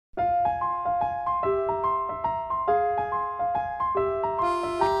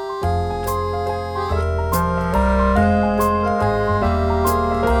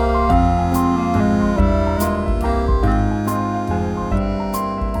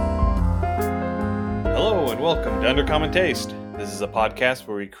welcome to Undercommon Taste. This is a podcast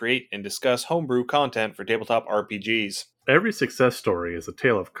where we create and discuss homebrew content for tabletop RPGs. Every success story is a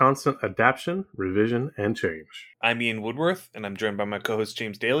tale of constant adaptation, revision, and change. I'm Ian Woodworth, and I'm joined by my co-host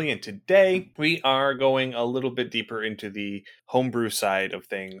James Daly, and today we are going a little bit deeper into the homebrew side of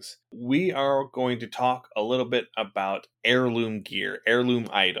things. We are going to talk a little bit about heirloom gear, heirloom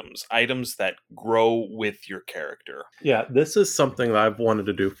items that grow with your character. Yeah, this is something that I've wanted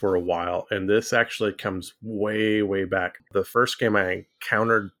to do for a while, and this actually comes way, way back. The first game I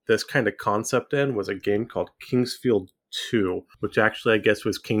encountered this kind of concept in was a game called Kingsfield 2, which actually I guess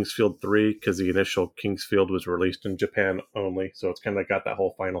was Kingsfield 3 because the initial Kingsfield was released in Japan only, so it's kind of got that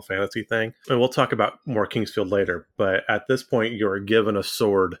whole Final Fantasy thing. And we'll talk about more Kingsfield later, but at this point you're given a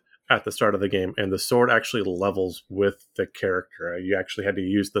sword at the start of the game, and the sword actually levels with the character. You actually had to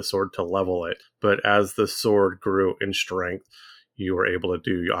use the sword to level it, but as the sword grew in strength, you were able to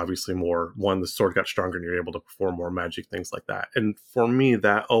do obviously more. One, the sword got stronger and you're able to perform more magic, things like that. And for me,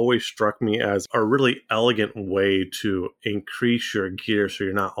 that always struck me as a really elegant way to increase your gear so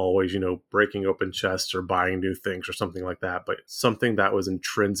you're not always, breaking open chests or buying new things or something like that, but something that was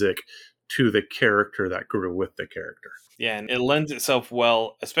intrinsic to the character that grew with the character. Yeah, and it lends itself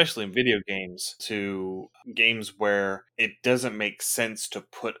well, especially in video games, to games where it doesn't make sense to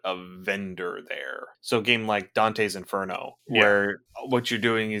put a vendor there. So a game like Dante's Inferno, where what you're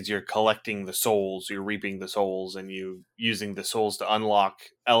doing is you're collecting the souls, you're reaping the souls, and you using the souls to unlock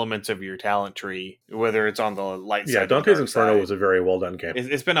elements of your talent tree, whether it's on the light side. Yeah, Dante's Inferno was a very well done game.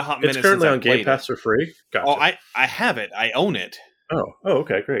 It's been a hot minute. It's currently since on Game Pass for free. Gotcha. Oh, I have it. I own it. Oh,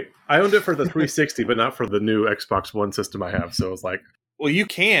 okay, great. I owned it for the 360, but not for the new Xbox One system I have. So it was like, well, you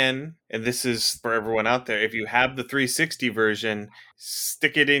can, and this is for everyone out there, if you have the 360 version,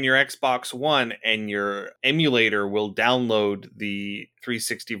 stick it in your Xbox One and your emulator will download the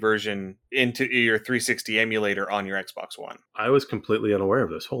 360 version into your 360 emulator on your Xbox One. I was completely unaware of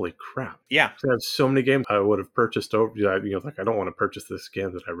this. Holy crap. Yeah. I have so many games I would have purchased over, I don't want to purchase this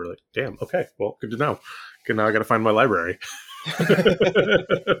game that I really, okay, well, good to know. Now I got to find my library.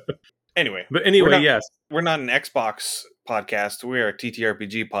 Anyway, yes, we're not an Xbox podcast. We are a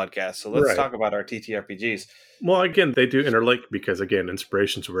TTRPG podcast. So let's talk about our TTRPGs. Well, again, they do interlink because, again,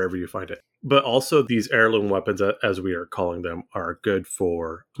 inspiration's wherever you find it. But also these heirloom weapons, as we are calling them, are good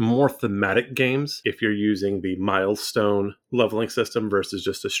for more thematic games. If you're using the milestone leveling system versus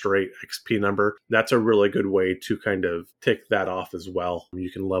just a straight XP number, that's a really good way to kind of tick that off as well. You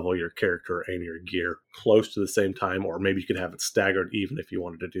can level your character and your gear close to the same time, or maybe you could have it staggered even if you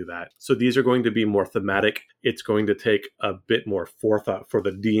wanted to do that. So these are going to be more thematic. It's going to take a bit more forethought for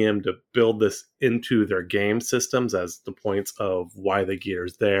the DM to build this into their game systems as the points of why the gear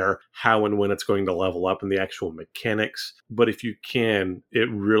is there, how and when it's going to level up, and the actual mechanics. But if you can, it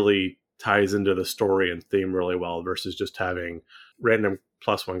really ties into the story and theme really well versus just having random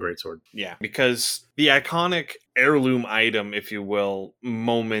 +1 greatsword. Yeah, because the iconic heirloom item, if you will,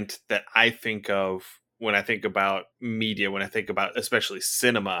 moment that I think of when I think about media, when I think about especially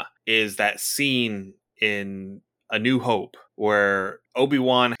cinema, is that scene in A New Hope where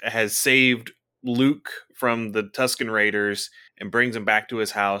Obi-Wan has saved Luke from the Tusken Raiders and brings him back to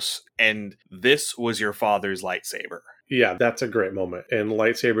his house, and this was your father's lightsaber. Yeah, that's a great moment. And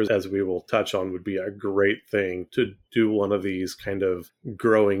lightsabers, as we will touch on, would be a great thing to do one of these kind of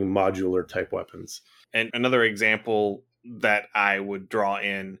growing modular type weapons. And another example that I would draw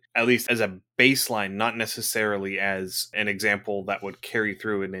in, at least as a baseline, not necessarily as an example that would carry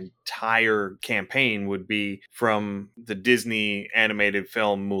through an entire campaign, would be from the Disney animated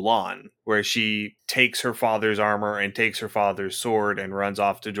film Mulan, where she takes her father's armor and takes her father's sword and runs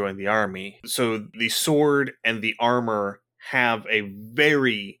off to join the army. So the sword and the armor have a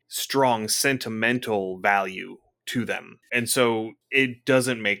very strong sentimental value to them. And so it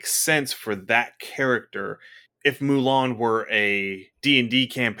doesn't make sense for that character. If Mulan were a D&D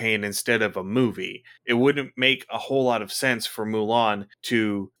campaign instead of a movie, it wouldn't make a whole lot of sense for Mulan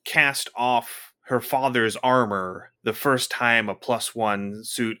to cast off her father's armor the first time a +1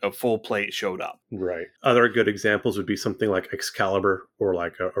 suit of full plate showed up. Right. Other good examples would be something like Excalibur, or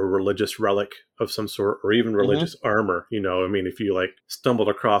like a religious relic of some sort, or even religious armor. If you stumbled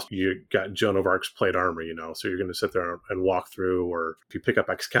across, you got Joan of Arc's plate armor, so you're going to sit there and walk through, or if you pick up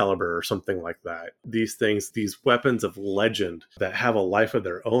Excalibur or something like that. These things, these weapons of legend that have a life of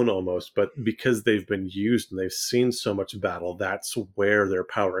their own almost, but because they've been used and they've seen so much battle, that's where their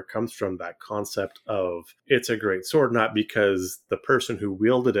power comes from, that concept of it's a great sword, not because the person who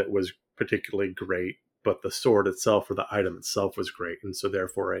wielded it was particularly great, but the sword itself or the item itself was great. And so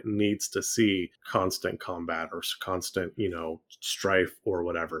therefore it needs to see constant combat or constant, strife or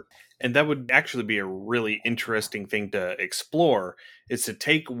whatever. And that would actually be a really interesting thing to explore, is to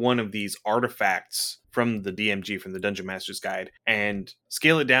take one of these artifacts from the DMG, from the Dungeon Master's Guide, and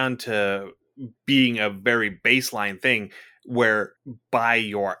scale it down to being a very baseline thing where by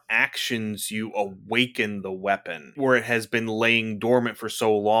your actions you awaken the weapon, where it has been laying dormant for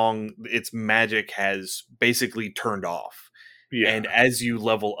so long its magic has basically turned off. Yeah. And as you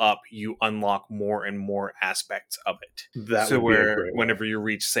level up, you unlock more and more aspects of it. That so would be a great whenever you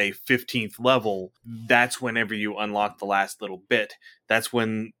reach, say, 15th level, that's whenever you unlock the last little bit. That's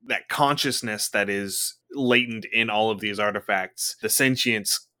when that consciousness that is latent in all of these artifacts, the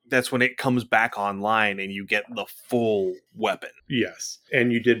sentience, that's when it comes back online and you get the full weapon. Yes.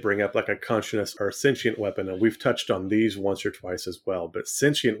 And you did bring up like a consciousness or a sentient weapon, and we've touched on these once or twice as well. But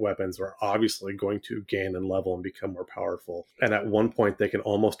sentient weapons are obviously going to gain and level and become more powerful. And at one point, they can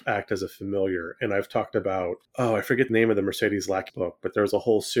almost act as a familiar. And I've talked about, I forget the name of the Mercedes Lackey book, but there's a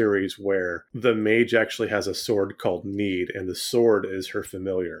whole series where the mage actually has a sword called Need, and the sword is her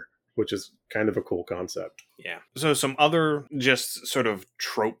familiar, which is kind of a cool concept. Yeah. So some other just sort of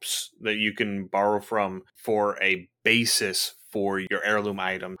tropes that you can borrow from for a basis for your heirloom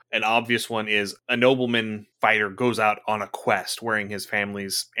item. An obvious one is a nobleman fighter goes out on a quest wearing his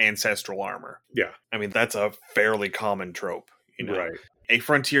family's ancestral armor. Yeah. I mean, that's a fairly common trope, Right. A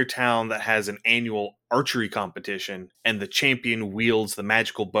frontier town that has an annual archery competition and the champion wields the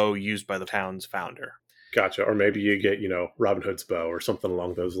magical bow used by the town's founder. Gotcha. Or maybe you get, Robin Hood's bow or something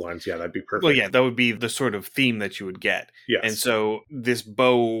along those lines. Yeah, that'd be perfect. Well, yeah, that would be the sort of theme that you would get. Yes. And so this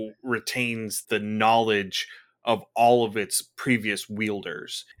bow retains the knowledge of all of its previous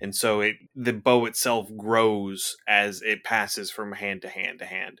wielders. And so the bow itself grows as it passes from hand to hand to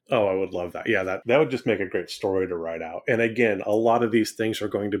hand. Oh, I would love that. Yeah, that would just make a great story to write out. And again, a lot of these things are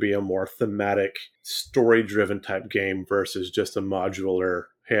going to be a more thematic, story-driven type game versus just a modular,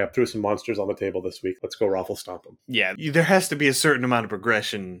 hey, I threw some monsters on the table this week, let's go raffle stomp them. Yeah, there has to be a certain amount of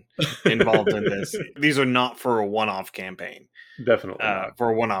progression involved in this. These are not for a one-off campaign. Definitely not. For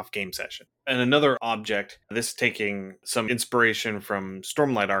a one-off game session. And another object, this taking some inspiration from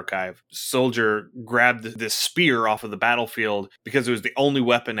Stormlight Archive, soldier grabbed this spear off of the battlefield because it was the only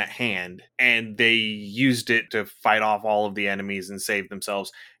weapon at hand, and they used it to fight off all of the enemies and save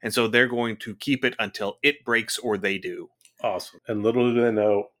themselves. And so they're going to keep it until it breaks or they do. Awesome. And little do they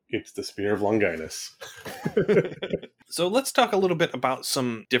know, it's the Spear of Longinus. So let's talk a little bit about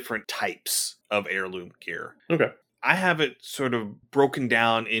some different types of heirloom gear. Okay. I have it sort of broken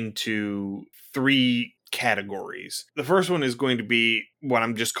down into 3 categories. The first one is going to be what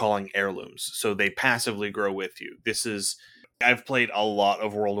I'm just calling heirlooms. So they passively grow with you. I've played a lot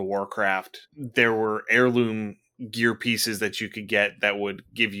of World of Warcraft. There were heirloom gear pieces that you could get that would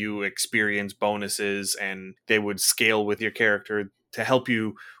give you experience bonuses, and they would scale with your character to help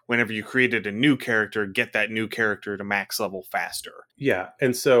you whenever you created a new character, get that new character to max level faster. Yeah,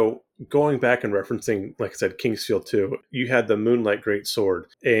 and so going back and referencing, like I said, Kingsfield 2, you had the Moonlight Greatsword,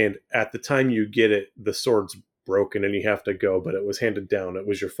 and at the time you get it, the sword's broken and you have to go, but it was handed down. It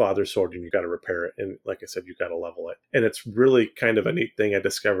was your father's sword and you got to repair it. And like I said, you got to level it. And it's really kind of a neat thing I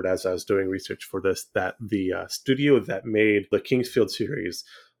discovered as I was doing research for this, that the studio that made the Kingsfield series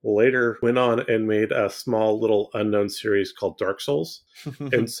later went on and made a small little unknown series called Dark Souls.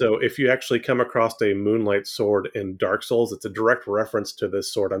 And so if you actually come across a Moonlight sword in Dark Souls, it's a direct reference to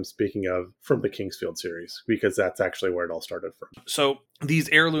this sword I'm speaking of from the Kingsfield series, because that's actually where it all started from. So these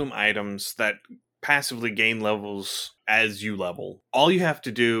heirloom items that passively gain levels as you level, all you have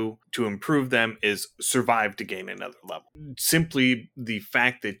to do to improve them is survive to gain another level. Simply the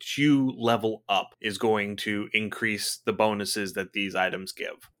fact that you level up is going to increase the bonuses that these items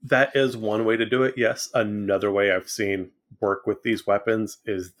give. That is one way to do it, yes. Another way I've seen work with these weapons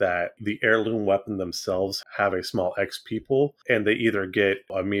is that the heirloom weapon themselves have a small XP pool, and they either get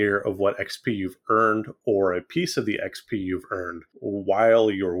a mirror of what XP you've earned or a piece of the XP you've earned while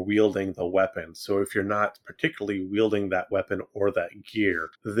you're wielding the weapon. So if you're not particularly wielding that weapon or that gear,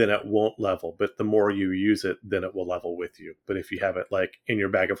 then it won't level. But the more you use it, then it will level with you. But if you have it like in your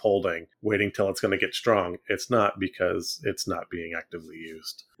bag of holding, waiting till it's going to get strong, it's not, because it's not being actively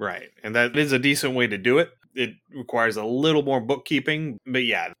used. Right. And that is a decent way to do it. It requires a little more bookkeeping, but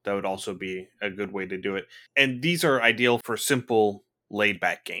yeah, that would also be a good way to do it. And these are ideal for simple laid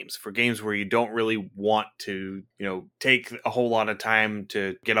back games, for games where you don't really want to, take a whole lot of time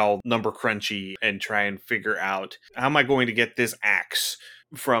to get all number crunchy and try and figure out, how am I going to get this axe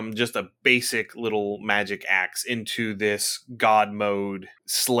from just a basic little magic axe into this god mode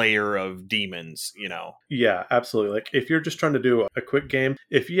slayer of demons, you know. Yeah, absolutely. Like if you're just trying to do a quick game,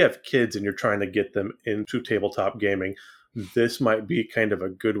 if you have kids and you're trying to get them into tabletop gaming, this might be kind of a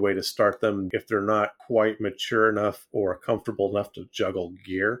good way to start them. If they're not quite mature enough or comfortable enough to juggle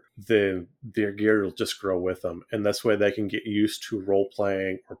gear, then their gear will just grow with them. And this way they can get used to role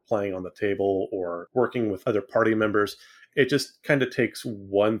playing or playing on the table or working with other party members. It just kind of takes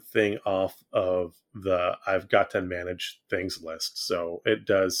one thing off of the I've got to manage things list. So it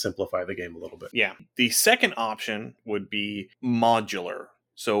does simplify the game a little bit. Yeah. The second option would be modular.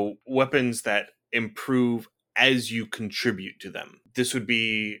 So weapons that improve as you contribute to them. This would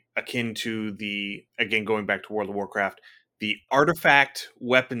be akin to the, again, going back to World of Warcraft, the artifact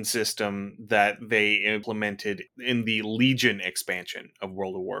weapon system that they implemented in the Legion expansion of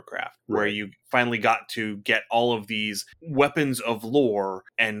World of Warcraft, where you finally got to get all of these weapons of lore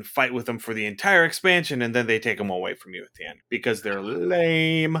and fight with them for the entire expansion, and then they take them away from you at the end because they're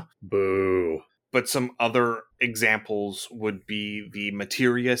lame. Boo. But some other examples would be the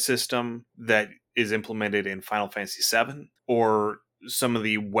materia system that is implemented in Final Fantasy VII, or some of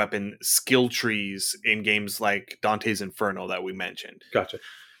the weapon skill trees in games like Dante's Inferno that we mentioned. Gotcha.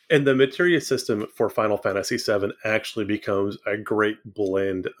 And the materia system for Final Fantasy VII actually becomes a great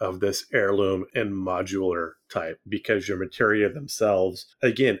blend of this heirloom and modular type, because your materia themselves,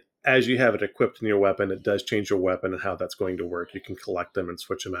 again, as you have it equipped in your weapon, it does change your weapon and how that's going to work. You can collect them and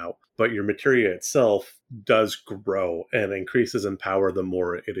switch them out. But your materia itself does grow and increases in power the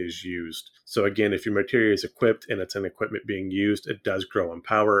more it is used. So again, if your materia is equipped and it's an equipment being used, it does grow in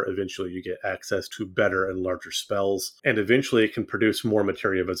power. Eventually you get access to better and larger spells. And eventually it can produce more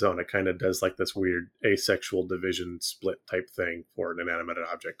materia of its own. It kind of does like this weird asexual division split type thing for an inanimate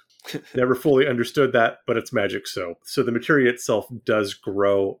object. Never fully understood that, but it's magic. So the materia itself does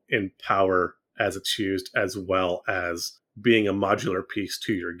grow in power as it's used, as well as being a modular piece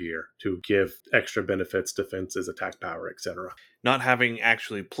to your gear to give extra benefits, defenses, attack power, etc. Not having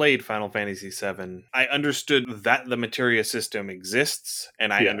actually played Final Fantasy VII, I understood that the materia system exists,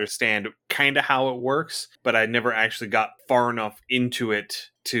 and I understand kind of how it works, but I never actually got far enough into it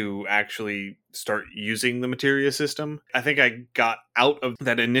to actually start using the materia system. I think I got out of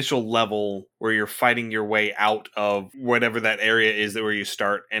that initial level where you're fighting your way out of whatever that area is where you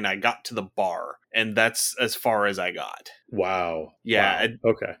start, and I got to the bar, and that's as far as I got. Wow. Yeah.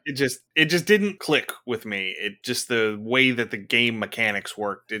 Wow. Okay. It just didn't click with me. It just, the way that the game mechanics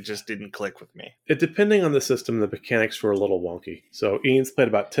worked, it just didn't click with me. Depending on the system, the mechanics were a little wonky. So Ian's played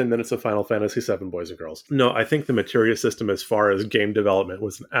about 10 minutes of Final Fantasy VII, boys and girls. No, I think the materia system, as far as game development,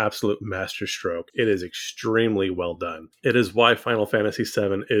 was an absolute masterstroke. It is extremely well done. It is why Final Fantasy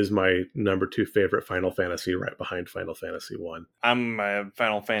VII is my number 2 favorite Final Fantasy, right behind Final Fantasy 1. I'm a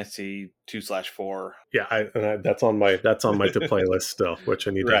Final Fantasy 2/4. Yeah, that's on my to play list still, which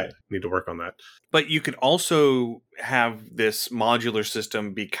I need to work on that. But you could also have this modular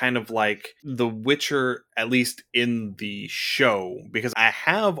system be kind of like The Witcher, at least in the show, because I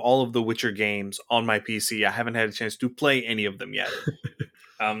have all of the Witcher games on my PC. I haven't had a chance to play any of them yet.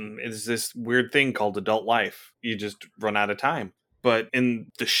 It's this weird thing called adult life. You just run out of time. But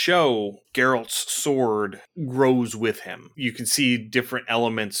in the show, Geralt's sword grows with him. You can see different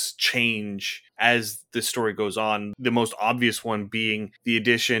elements change as the story goes on. The most obvious one being the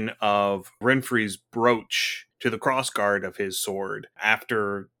addition of Renfri's brooch to the crossguard of his sword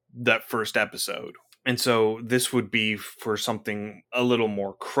after that first episode. And so this would be for something a little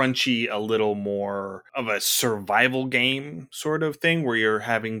more crunchy, a little more of a survival game sort of thing, where you're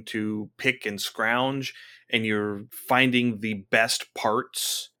having to pick and scrounge, and you're finding the best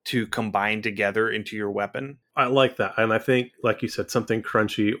parts to combine together into your weapon. I like that. And I think, like you said, something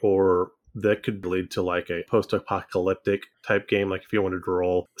crunchy, or that could lead to like a post-apocalyptic type game. Like if you wanted to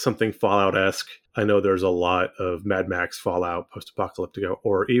roll something Fallout-esque. I know there's a lot of Mad Max, Fallout, post-apocalyptic,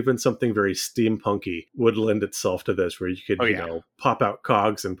 or even something very steampunky would lend itself to this, where you could, pop out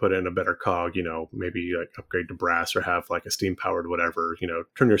cogs and put in a better cog, maybe like upgrade to brass or have like a steam-powered whatever,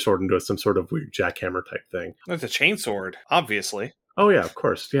 turn your sword into some sort of weird jackhammer type thing. That's a chainsword, obviously. Oh, yeah, of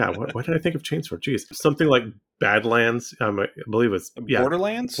course. Yeah. Why did I think of chainsword? Jeez. Something like Badlands. I believe it's...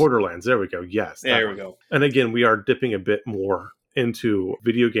 Borderlands? Borderlands. There we go. Yes. There we go. And again, we are dipping a bit more into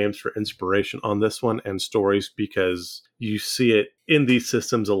video games for inspiration on this one and stories, because you see it in these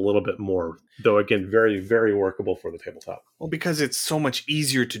systems a little bit more, though again, very, very workable for the tabletop. Well, because it's so much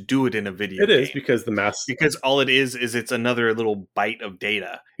easier to do it in a video game. It is, because all it is it's another little byte of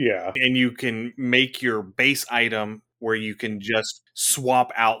data. Yeah. And you can make your base item where you can just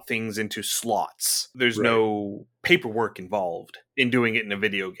swap out things into slots. There's no paperwork involved in doing it in a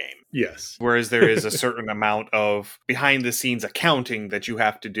video game. Yes. Whereas there is a certain amount of behind the scenes accounting that you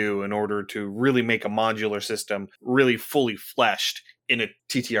have to do in order to really make a modular system really fully fleshed in a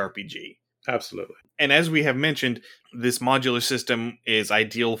TTRPG. Absolutely. And as we have mentioned, this modular system is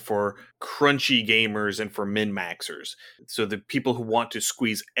ideal for crunchy gamers and for min-maxers. So the people who want to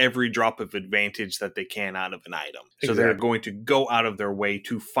squeeze every drop of advantage that they can out of an item. Exactly. So they're going to go out of their way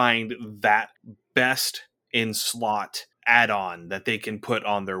to find that best in slot add-on that they can put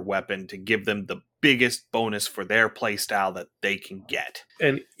on their weapon to give them the biggest bonus for their playstyle that they can get.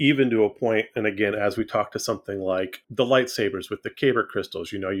 And even to a point, and again, as we talk to something like the lightsabers with the Kyber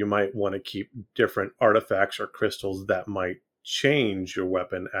crystals, you might want to keep different artifacts or crystals that might change your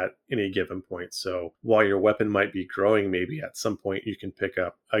weapon at any given point. So while your weapon might be growing, maybe at some point you can pick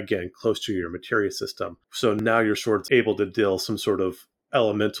up, again, close to your materia system. So now your sword's able to deal some sort of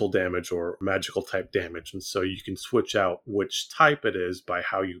elemental damage or magical type damage, and so you can switch out which type it is by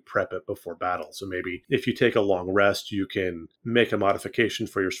how you prep it before battle. So maybe if you take a long rest, you can make a modification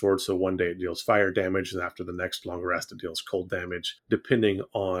for your sword so one day it deals fire damage and after the next long rest it deals cold damage, depending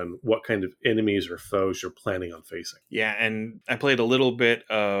on what kind of enemies or foes you're planning on facing. Yeah, and I played a little bit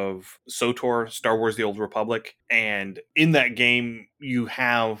of SWTOR, Star Wars The Old Republic, and in that game you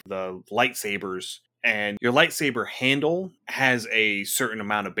have the lightsabers. And your lightsaber handle has a certain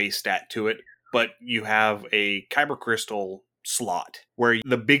amount of base stat to it, but you have a Kyber crystal slot where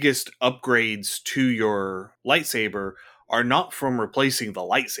the biggest upgrades to your lightsaber are not from replacing the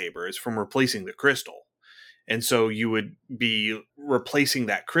lightsaber, it's from replacing the crystal. And so you would be replacing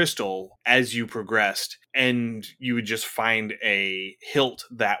that crystal as you progressed, and you would just find a hilt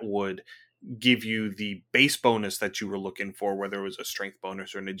that would give you the base bonus that you were looking for, whether it was a strength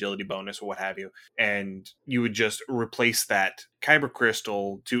bonus or an agility bonus or what have you. And you would just replace that Kyber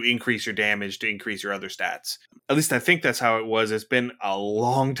crystal to increase your damage, to increase your other stats. At least I think that's how it was. It's been a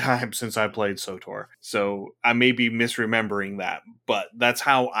long time since I played SWTOR, so I may be misremembering that, but that's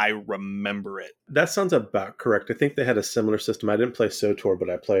how I remember it. That sounds about correct. I think they had a similar system. I didn't play SWTOR,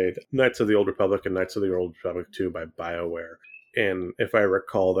 but I played Knights of the Old Republic and Knights of the Old Republic 2 by BioWare. And if I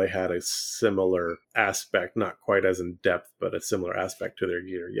recall, they had a similar aspect, not quite as in depth, but a similar aspect to their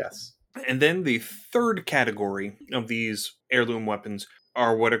gear, yes. And then the third category of these heirloom weapons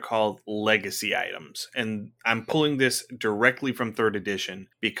are what are called legacy items. And I'm pulling this directly from 3rd edition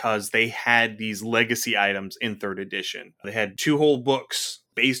because they had these legacy items in 3rd edition. They had 2 whole books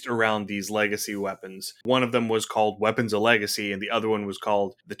based around these legacy weapons. One of them was called Weapons of Legacy, and the other one was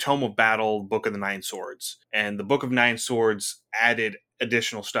called The Tome of Battle, Book of the Nine Swords. And the Book of Nine Swords added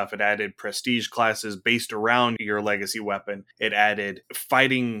additional stuff. It added prestige classes based around your legacy weapon. It added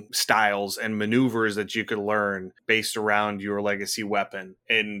fighting styles and maneuvers that you could learn based around your legacy weapon.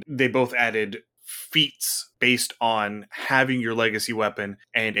 And they both added feats based on having your legacy weapon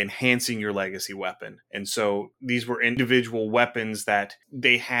and enhancing your legacy weapon. And so these were individual weapons that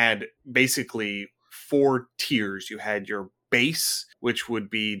they had basically 4 tiers. You had your base, which would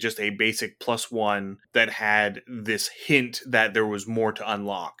be just a basic +1 that had this hint that there was more to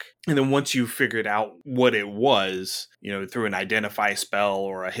unlock. And then once you figured out what it was, through an identify spell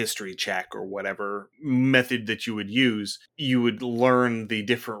or a history check or whatever method that you would use, you would learn the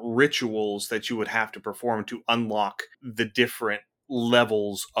different rituals that you would have to perform to unlock the different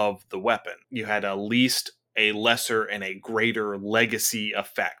levels of the weapon. You had a least, a lesser, and a greater legacy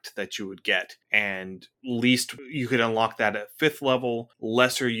effect that you would get. And least, you could unlock that at 5th level,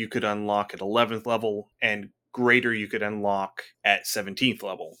 lesser you could unlock at 11th level, and greater you could unlock at 17th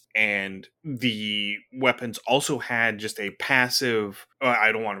level. And the weapons also had just a passive,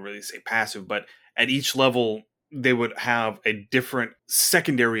 I don't want to really say passive, but at each level they would have a different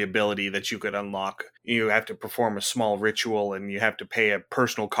secondary ability that you could unlock. You have to perform a small ritual and you have to pay a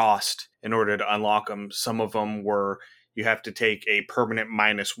personal cost in order to unlock them. Some of them were you have to take a permanent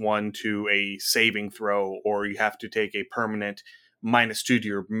 -1 to a saving throw, or you have to take a permanent -2 to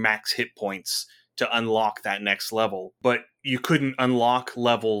your max hit points to unlock that next level. But you couldn't unlock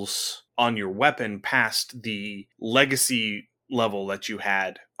levels on your weapon past the legacy level that you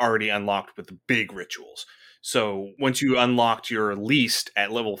had already unlocked with the big rituals. So once you unlocked your least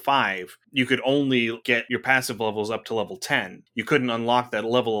at level 5, you could only get your passive levels up to level 10. You couldn't unlock that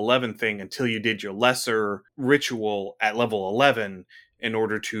level 11 thing until you did your lesser ritual at level 11 in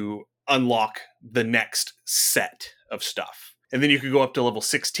order to unlock the next set of stuff. And then you could go up to level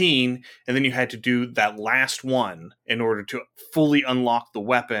 16, and then you had to do that last one in order to fully unlock the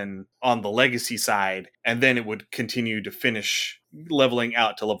weapon on the legacy side, and then it would continue to finish leveling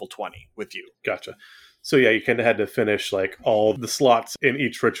out to level 20 with you. Gotcha. So yeah, you kind of had to finish like all the slots in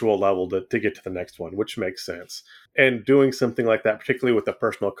each ritual level to get to the next one, which makes sense. And doing something like that, particularly with the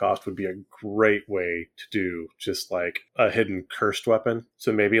personal cost, would be a great way to do just like a hidden cursed weapon.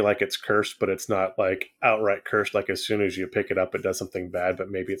 So maybe like it's cursed, but it's not like outright cursed. Like as soon as you pick it up, it does something bad, but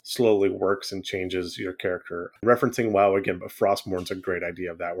maybe it slowly works and changes your character. Referencing WoW again, but Frostmourn's a great idea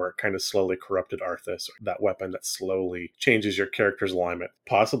of that, where it kind of slowly corrupted Arthas, that weapon that slowly changes your character's alignment.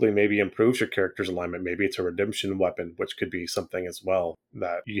 Possibly maybe improves your character's alignment. Maybe it's a redemption weapon, which could be something as well,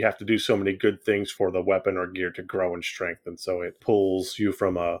 that you have to do so many good things for the weapon or gear to grow in strength, and so it pulls you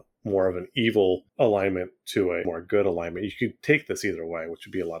from a more of an evil alignment to a more good alignment. You could take this either way, which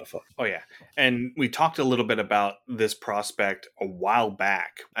would be a lot of fun. Oh, yeah. And we talked a little bit about this prospect a while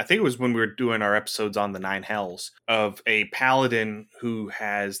back. I think it was when we were doing our episodes on the Nine Hells, of a paladin who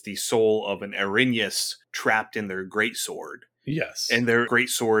has the soul of an Erinyes trapped in their greatsword. Yes. And their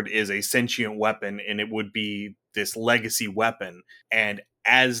greatsword is a sentient weapon, and it would be this legacy weapon. And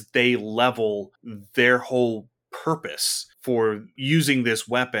as they level, their whole purpose for using this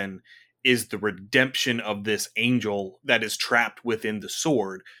weapon is the redemption of this angel that is trapped within the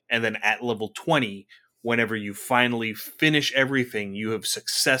sword. And then at level 20, whenever you finally finish everything, you have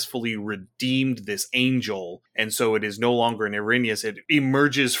successfully redeemed this angel. And so it is no longer an Erinyes. It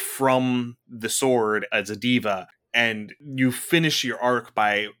emerges from the sword as a diva. And you finish your arc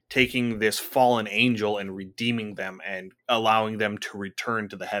by taking this fallen angel and redeeming them and allowing them to return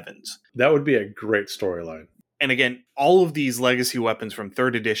to the heavens. That would be a great storyline. And again, all of these legacy weapons from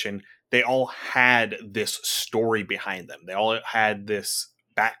 3rd edition, they all had this story behind them. They all had this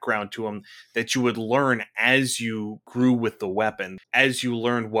background to them that you would learn as you grew with the weapon, as you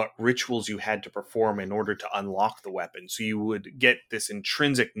learned what rituals you had to perform in order to unlock the weapon. So you would get this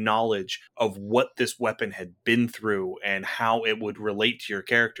intrinsic knowledge of what this weapon had been through and how it would relate to your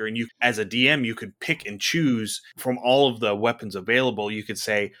character. And you, as a DM, you could pick and choose from all of the weapons available. You could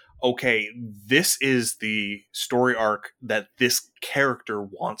say, okay, this is the story arc that this character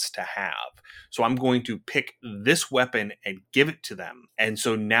wants to have. So I'm going to pick this weapon and give it to them. And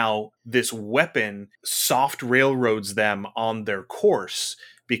so now this weapon soft railroads them on their course,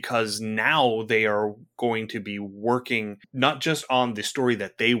 because now they are going to be working not just on the story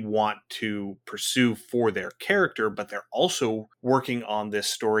that they want to pursue for their character, but they're also working on this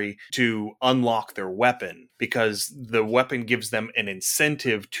story to unlock their weapon, because the weapon gives them an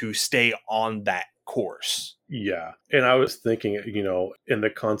incentive to stay on that course. Yeah. And I was thinking, in the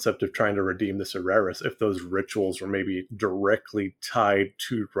concept of trying to redeem the Cereris, if those rituals were maybe directly tied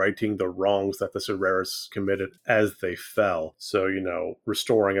to righting the wrongs that the Cereris committed as they fell. So,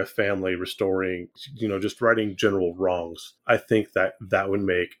 restoring a family, restoring, just righting general wrongs. I think that would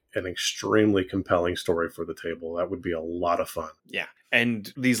make an extremely compelling story for the table. That would be a lot of fun. Yeah.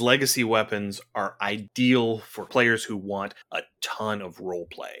 And these legacy weapons are ideal for players who want a ton of role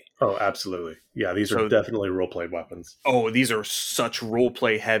play. Oh, absolutely. Yeah, these are definitely role-play weapons. Oh, these are such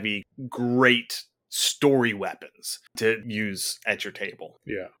role-play heavy, great story weapons to use at your table.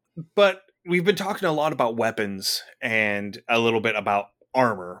 Yeah. But we've been talking a lot about weapons and a little bit about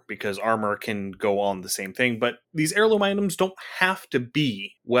armor, because armor can go on the same thing, but these heirloom items don't have to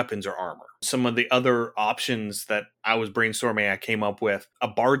be weapons or armor. Some of the other options that I was brainstorming, I came up with a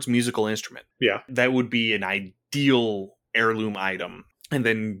bard's musical instrument. Yeah. That would be an ideal heirloom item. And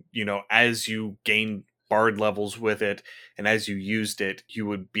then, as you gain bard levels with it, and as you used it, you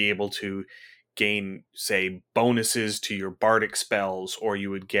would be able to gain, say, bonuses to your bardic spells, or you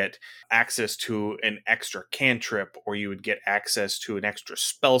would get access to an extra cantrip, or you would get access to an extra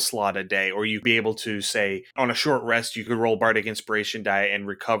spell slot a day, or you'd be able to, say, on a short rest, you could roll bardic inspiration die and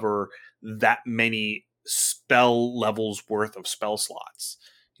recover that many spell levels worth of spell slots.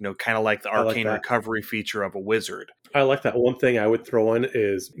 Kind of like the arcane recovery feature of a wizard. I like that. One thing I would throw in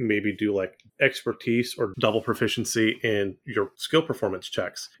is maybe do like expertise or double proficiency in your skill performance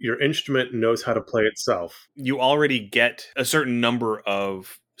checks. Your instrument knows how to play itself. You already get a certain number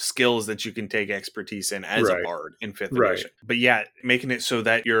of skills that you can take expertise in as a bard in 5th edition. But yeah, making it so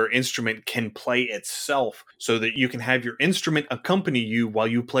that your instrument can play itself, so that you can have your instrument accompany you while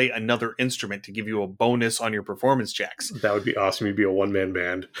you play another instrument to give you a bonus on your performance checks. That would be awesome. You'd be a one-man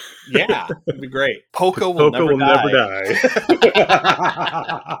band. Yeah, it'd be great. Poco will never die.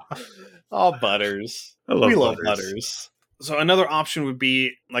 Oh, Butters. We love Butters. So another option would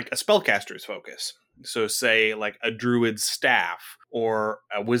be like a spellcaster's focus. So say like a druid's staff, or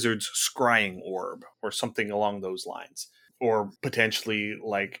a wizard's scrying orb, or something along those lines. Or potentially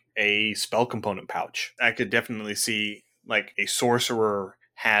like a spell component pouch. I could definitely see like a sorcerer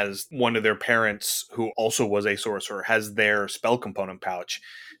has one of their parents who also was a sorcerer, has their spell component pouch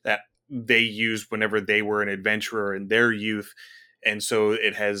that they used whenever they were an adventurer in their youth. And so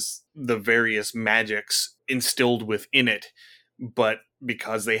it has the various magics instilled within it, but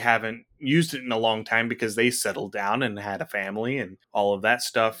because they haven't used it in a long time, because they settled down and had a family and all of that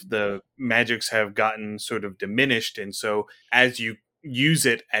stuff, the magics have gotten sort of diminished. And so as you use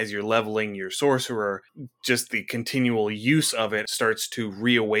it as you're leveling your sorcerer, just the continual use of it starts to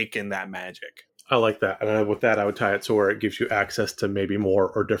reawaken that magic. I like that. And with that, I would tie it to where it gives you access to maybe more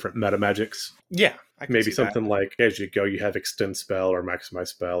or different meta magics. Yeah. I can Maybe see something that. like as you go, you have extend spell or maximize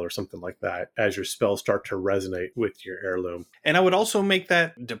spell or something like that as your spells start to resonate with your heirloom. And I would also make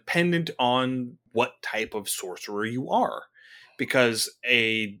that dependent on what type of sorcerer you are. Because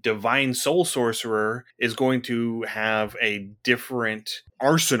a divine soul sorcerer is going to have a different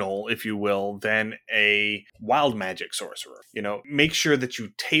arsenal, if you will, than a wild magic sorcerer. Make sure that you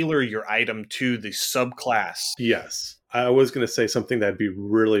tailor your item to the subclass. Yes. I was going to say something that'd be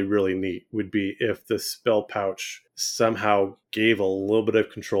really, really neat would be if the spell pouch somehow gave a little bit of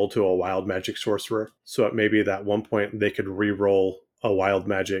control to a wild magic sorcerer. So at maybe at one point they could re-roll a wild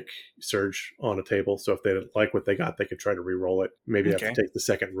magic surge on a table. So if they didn't like what they got, they could try to re-roll it. Maybe have to take the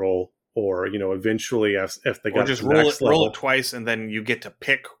second roll. Or, eventually if they got just to max roll it twice, and then you get to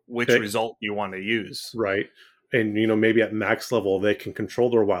pick which result you want to use. Right. And, maybe at max level, they can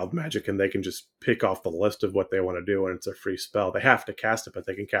control their wild magic and they can just pick off the list of what they want to do. And it's a free spell. They have to cast it, but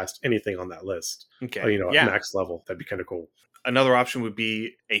they can cast anything on that list. Okay. At max level. That'd be kind of cool. Another option would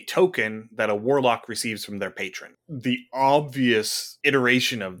be a token that a warlock receives from their patron. The obvious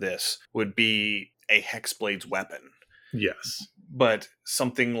iteration of this would be a Hexblade's weapon. Yes. But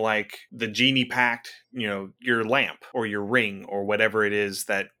something like the Genie Pact, your lamp or your ring or whatever it is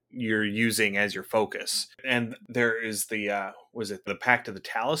that you're using as your focus. And there is the Pact of the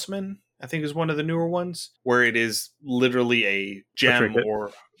Talisman, I think is one of the newer ones, where it is literally a gem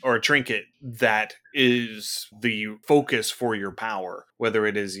or a trinket that is the focus for your power, whether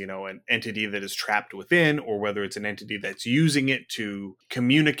it is, an entity that is trapped within, or whether it's an entity that's using it to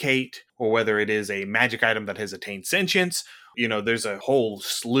communicate, or whether it is a magic item that has attained sentience. There's a whole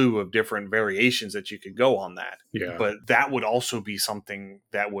slew of different variations that you could go on that. Yeah. But that would also be something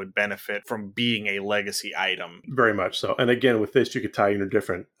that would benefit from being a legacy item. Very much so. And again, with this, you could tie into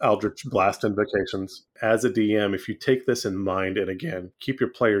different Eldritch Blast invocations. As a DM, if you take this in mind, and again, keep your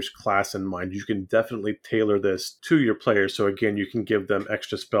player's class in mind, you can definitely tailor this to your players. So again, you can give them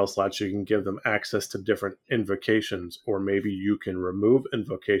extra spell slots, you can give them access to different invocations, or maybe you can remove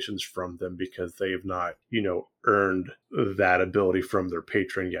invocations from them because they have not, earned that ability from their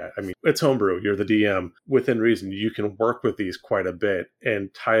patron yet. I mean, it's homebrew. You're the DM. Within reason, you can work with these quite a bit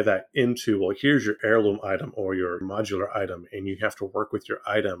and tie that into, well, here's your heirloom item or your modular item, and you have to work with your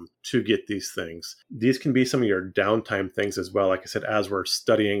item to get these things. These can be some of your downtime things as well. Like I said, as we're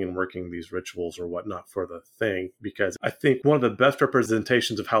studying and working these rituals or whatnot for the thing, because I think one of the best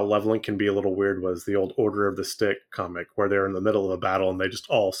representations of how leveling can be a little weird was the old Order of the Stick comic, where they're in the middle of a battle and they just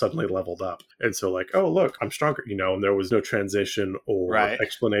all suddenly leveled up. And so like, oh, look, I'm stronger, and there was no transition or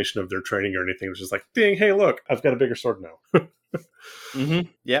explanation of their training or anything. It was just like, ding, hey, look, I've got a bigger sword now. Mm-hmm.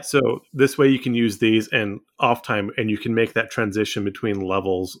 Yeah. So this way you can use these and off time, and you can make that transition between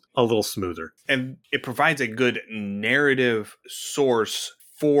levels a little smoother. And it provides a good narrative source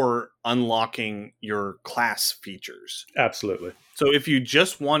for unlocking your class features. Absolutely. So if you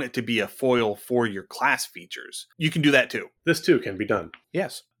just want it to be a foil for your class features, you can do that too. This too can be done.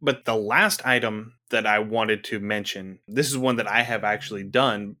 Yes. But the last item that I wanted to mention, this is one that I have actually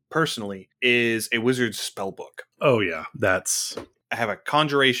done personally, is a wizard's spellbook. Oh yeah, I have a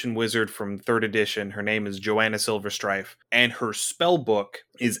conjuration wizard from 3rd edition. Her name is Joanna Silverstrife, and her spell book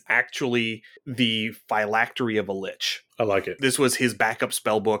is actually the Phylactery of a Lich. I like it. This was his backup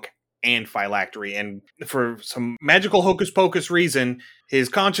spell book and Phylactery, and for some magical hocus pocus reason, his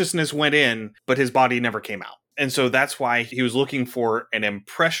consciousness went in, but his body never came out. And so that's why he was looking for an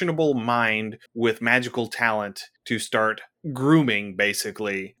impressionable mind with magical talent to start grooming,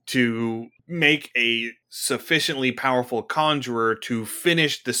 basically, to make a sufficiently powerful conjurer to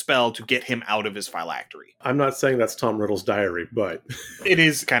finish the spell to get him out of his phylactery. I'm not saying that's Tom Riddle's diary, but... It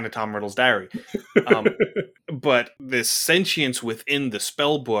is kind of Tom Riddle's diary. But this sentience within the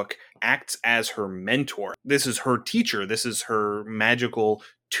spell book acts as her mentor. This is her teacher. This is her magical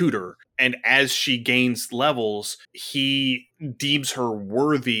tutor. And as she gains levels, he deems her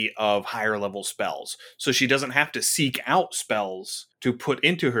worthy of higher level spells. So she doesn't have to seek out spells to put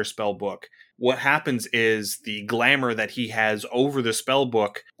into her spell book. What happens is the glamour that he has over the spell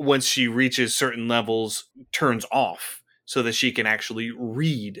book, once she reaches certain levels, turns off so that she can actually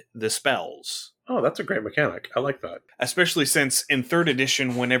read the spells. Oh, that's a great mechanic. I like that. Especially since in 3rd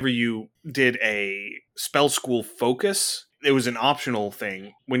edition, whenever you did a spell school focus, it was an optional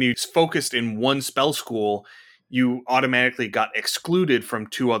thing. When you focused in one spell school, you automatically got excluded from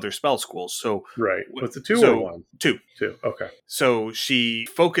 2 other spell schools. So right. Was it 2 or 1? 2. 2. Okay. So she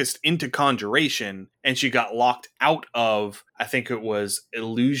focused into conjuration and she got locked out of, I think it was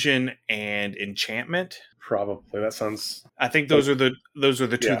illusion and enchantment. Probably. That sounds... I think those are the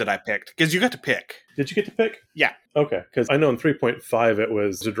 2 that I picked, because you got to pick. Did you get to pick? Yeah. Okay, because I know in 3.5 it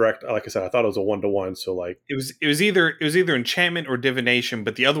was a direct. Like I said, I thought it was a 1-to-1. So like It was either enchantment or divination,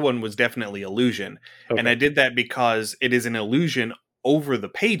 but the other one was definitely illusion. okay. And I did that because it is an illusion over the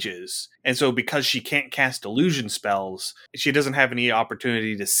pages, and so because she can't cast illusion spells, she doesn't have any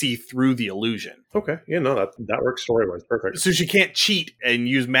opportunity to see through the illusion. Okay, yeah, no, that works story-wise perfect. So she can't cheat and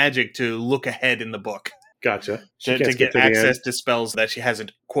use magic to look ahead in the book. Gotcha. To get access to spells that she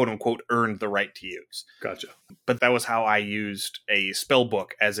hasn't, quote unquote, earned the right to use. Gotcha. But that was how I used a spell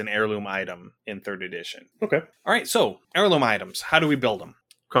book as an heirloom item in 3rd edition. Okay. All right, so heirloom items. How do we build them?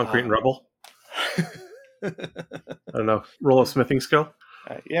 Concrete and rubble. I don't know. Roll a smithing skill.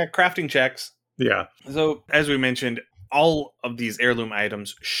 Yeah, crafting checks. Yeah. So, as we mentioned, all of these heirloom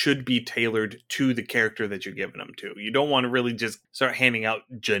items should be tailored to the character that you're giving them to. You don't want to really just start handing out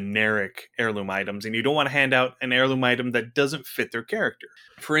generic heirloom items, and you don't want to hand out an heirloom item that doesn't fit their character.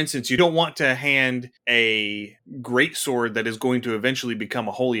 For instance, you don't want to hand a greatsword that is going to eventually become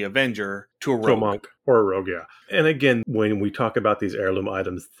a holy avenger to a rogue. To a monk or a rogue, yeah. And again, when we talk about these heirloom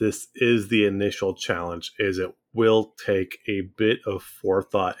items, this is the initial challenge, is it will take a bit of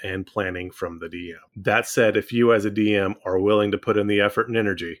forethought and planning from the DM. That said, if you as a DM are willing to put in the effort and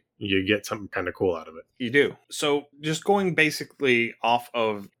energy, you get something kind of cool out of it. You do. So just going basically off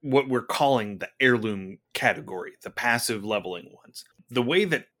of what we're calling the heirloom category, the passive leveling ones. The way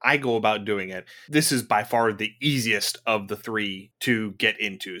that I go about doing it, this is by far the easiest of the 3 to get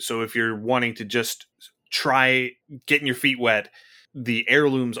into. So if you're wanting to just try getting your feet wet, the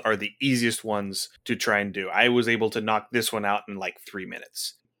heirlooms are the easiest ones to try and do. I was able to knock this one out in like 3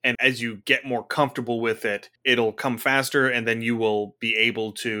 minutes. And as you get more comfortable with it, it'll come faster, and then you will be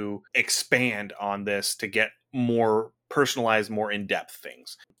able to expand on this to get more personalized, more in-depth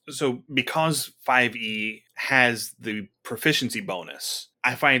things. So because 5e has the proficiency bonus,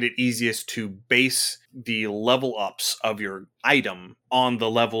 I find it easiest to base the level ups of your item on the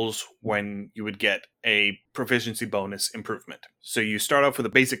levels when you would get a proficiency bonus improvement. So you start off with a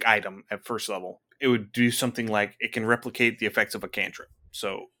basic item at first level. It would do something like it can replicate the effects of a cantrip.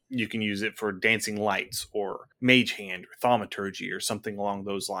 So you can use it for dancing lights or mage hand or thaumaturgy or something along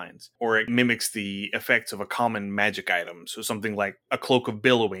those lines. Or it mimics the effects of a common magic item. So something like a cloak of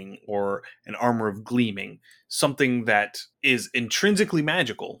billowing or an armor of gleaming. Something that is intrinsically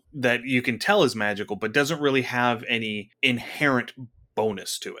magical, that you can tell is magical, but doesn't really have any inherent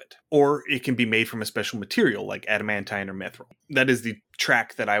bonus to it. Or it can be made from a special material like adamantine or mithril. That is the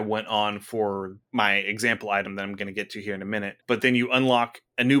track that I went on for my example item that I'm going to get to here in a minute. But then you unlock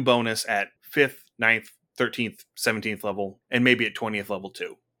a new bonus at 5th, 9th, 13th, 17th level, and maybe at 20th level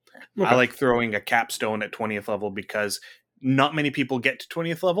too. Okay. I like throwing a capstone at 20th level because not many people get to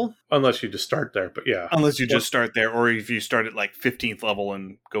 20th level. Unless you just start there, but yeah. Unless you just start there, or if you start at like 15th level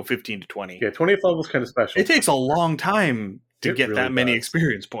and go 15 to 20. Yeah, 20th level is kind of special. It takes a long time to get really that many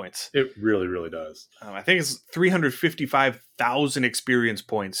experience points. It really, really does. I think it's 355,000 experience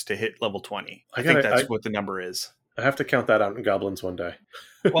points to hit level 20. I think that's what the number is. I have to count that out in Goblins one day.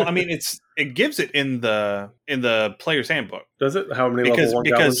 Well, I mean, it gives it in the player's handbook. Does it? How many level 1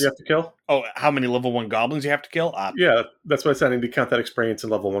 goblins you have to kill? Oh, how many level 1 goblins you have to kill? Yeah, that's what I said. I need to count that experience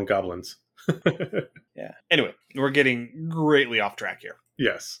in level 1 goblins. Yeah. Anyway, we're getting greatly off track here.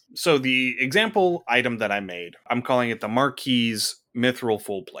 Yes. So the example item that I made, I'm calling it the Marquise Mithril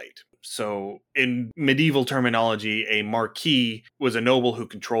Full Plate. So in medieval terminology, a marquis was a noble who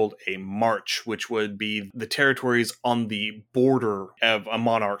controlled a march, which would be the territories on the border of a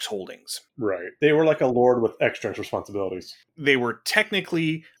monarch's holdings. Right. They were like a lord with extra responsibilities. They were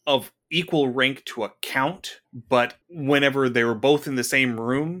technically of equal rank to a count, but whenever they were both in the same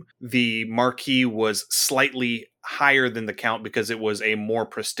room, the marquis was slightly higher than the count because it was a more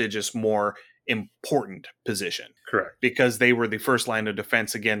prestigious, more important position. Correct. Because they were the first line of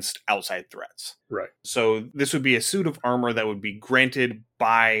defense against outside threats. Right. So this would be a suit of armor that would be granted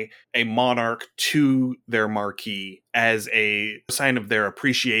by a monarch to their marquis as a sign of their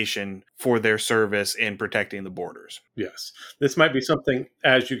appreciation for their service in protecting the borders. Yes. This might be something,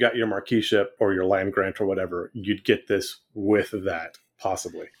 as you got your marquiship or your land grant or whatever, you'd get this with that,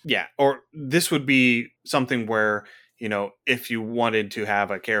 possibly. Yeah. Or this would be something where, you know, if you wanted to have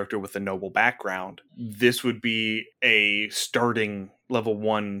a character with a noble background, this would be a starting level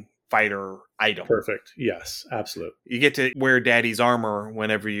 1 fighter item. Perfect. Yes, absolutely. You get to wear daddy's armor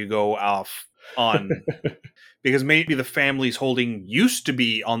whenever you go off on because maybe the family's holding used to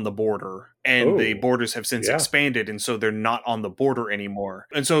be on the border and the borders have since expanded, and so they're not on the border anymore.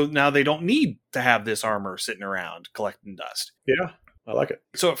 And so now they don't need to have this armor sitting around collecting dust. Yeah, I like it.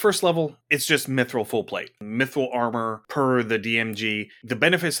 So at first level, it's just Mithril full plate. Mithril armor per the DMG. The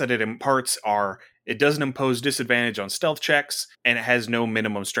benefits that it imparts are it doesn't impose disadvantage on stealth checks, and it has no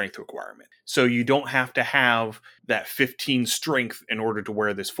minimum strength requirement. So you don't have to have that 15 strength in order to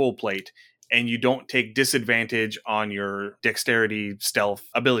wear this full plate, and you don't take disadvantage on your dexterity stealth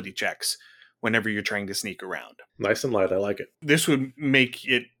ability checks whenever you're trying to sneak around. Nice and light. I like it. This would make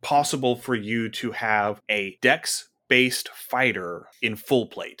it possible for you to have a dex-based fighter in full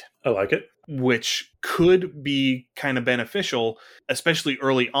plate. I like it. Which could be kind of beneficial, especially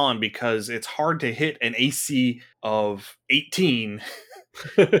early on, because it's hard to hit an AC of 18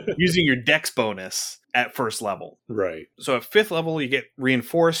 using your dex bonus at first level. Right. So at 5th level, you get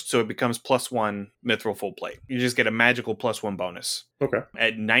reinforced, so it becomes +1 Mithril full plate. You just get a magical +1 bonus. Okay.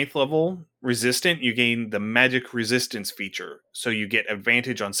 At 9th level, resistant, you gain the magic resistance feature, so you get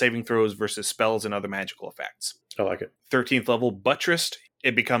advantage on saving throws versus spells and other magical effects. I like it. 13th level, buttressed,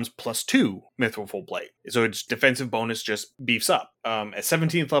 it becomes +2 Mithril full plate. So its defensive bonus just beefs up. At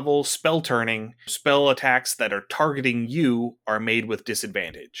 17th level, spell turning, spell attacks that are targeting you are made with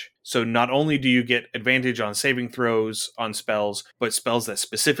disadvantage. So not only do you get advantage on saving throws on spells, but spells that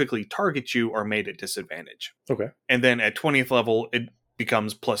specifically target you are made at disadvantage. Okay. And then at 20th level, it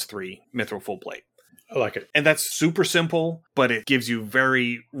becomes +3 Mithril full plate. I like it. And that's super simple, but it gives you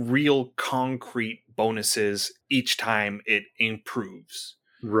very real, concrete bonuses each time it improves.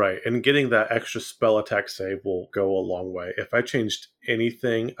 Right. And getting that extra spell attack save will go a long way. If I changed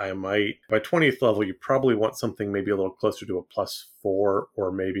anything, I might, by 20th level, you probably want something maybe a little closer to a +4,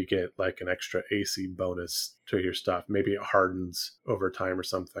 or maybe get like an extra AC bonus to your stuff. Maybe it hardens over time or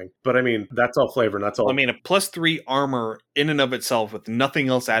something. But I mean, that's all flavor, and that's all. I mean, a +3 armor in and of itself with nothing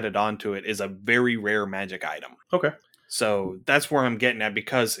else added onto it is a very rare magic item. Okay. So that's where I'm getting at,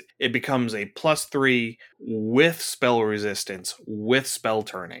 because it becomes a +3 with spell resistance, with spell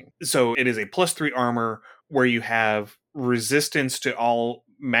turning. So it is a +3 armor where you have resistance to all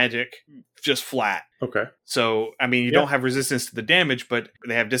magic just flat. Okay. So, I mean, you don't have resistance to the damage, but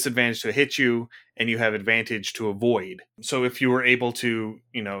they have disadvantage to hit you, and you have advantage to avoid. So if you were able to,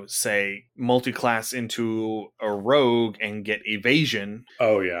 say, multi-class into a rogue and get evasion.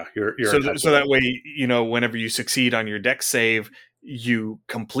 Oh, yeah. You're so that way, whenever you succeed on your dex save, you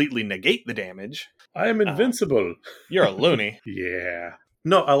completely negate the damage. I am invincible. You're a loony. Yeah.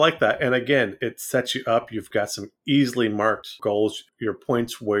 No, I like that. And again, it sets you up. You've got some easily marked goals. Your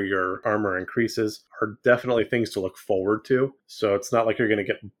points where your armor increases are definitely things to look forward to. So it's not like you're going to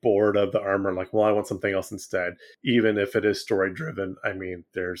get bored of the armor, like, well, I want something else instead. Even if it is story driven, I mean,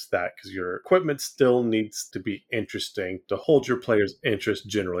 there's that, because your equipment still needs to be interesting to hold your players' interest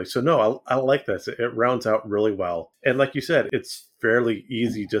generally. So no, I like this. It rounds out really well. And like you said, it's fairly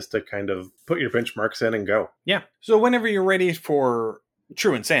easy just to kind of put your benchmarks in and go. Yeah. So whenever you're ready for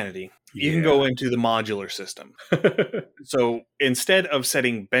true insanity, you can go into the modular system. So instead of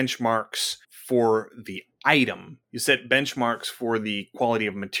setting benchmarks for the item, you set benchmarks for the quality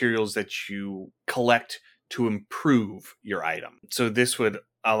of materials that you collect to improve your item. So this would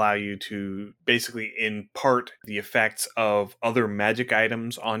allow you to basically impart the effects of other magic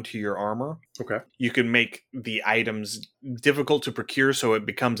items onto your armor. Okay. You can make the items difficult to procure, so it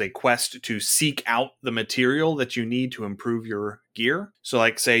becomes a quest to seek out the material that you need to improve your gear. So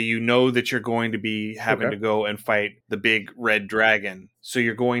like, say that you're going to be having to go and fight the big red dragon. So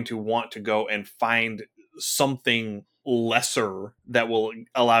you're going to want to go and find something lesser that will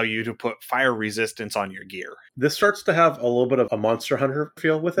allow you to put fire resistance on your gear. This starts to have a little bit of a Monster Hunter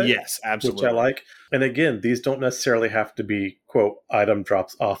feel with it. Yes, absolutely. Which I like. And again, these don't necessarily have to be, quote, item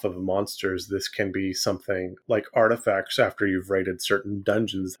drops off of monsters. This can be something like artifacts after you've raided certain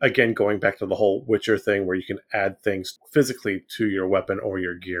dungeons. Again, going back to the whole Witcher thing where you can add things physically to your weapon or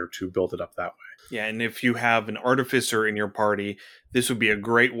your gear to build it up that way. Yeah, and if you have an artificer in your party, this would be a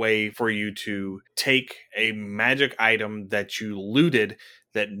great way for you to take a magic item that you looted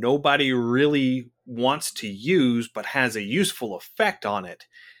that nobody really wants to use but has a useful effect on it,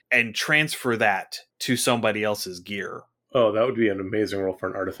 and transfer that to somebody else's gear. Oh, that would be an amazing role for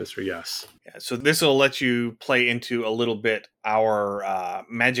an artificer, yes. Yeah, so this will let you play into a little bit our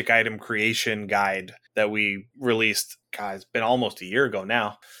magic item creation guide that we released. God, it's been almost a year ago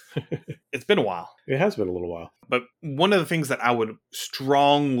now. It's been a while. It has been a little while. But one of the things that I would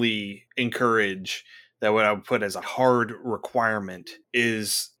strongly encourage, that what I would put as a hard requirement,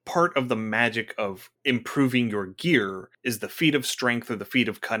 is part of the magic of improving your gear is the feat of strength or the feat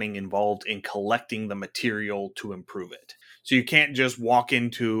of cunning involved in collecting the material to improve it. So you can't just walk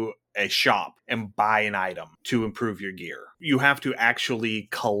into a shop and buy an item to improve your gear. You have to actually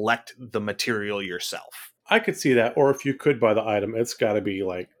collect the material yourself. I could see that. Or if you could buy the item, it's got to be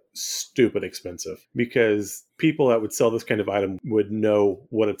like stupid expensive, because people that would sell this kind of item would know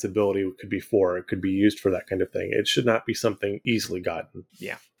what its ability could be for. It could be used for that kind of thing. It should not be something easily gotten.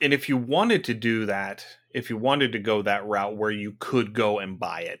 Yeah. And if you wanted to do that, if you wanted to go that route where you could go and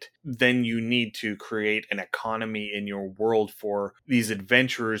buy it, then you need to create an economy in your world for these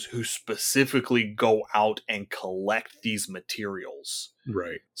adventurers who specifically go out and collect these materials.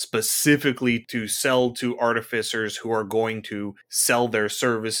 Right. Specifically to sell to artificers who are going to sell their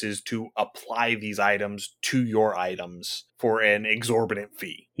services to apply these items to your items for an exorbitant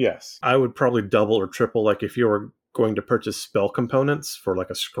fee. Yes. I would probably double or triple, like if you were going to purchase spell components for like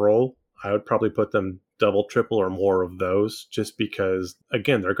a scroll, I would probably put them double, triple, or more of those, just because,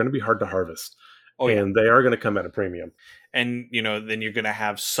 again, they're going to be hard to harvest. Oh, yeah. And they are going to come at a premium. And, then you're going to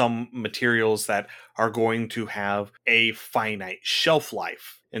have some materials that are going to have a finite shelf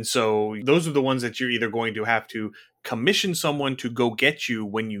life. And so those are the ones that you're either going to have to commission someone to go get you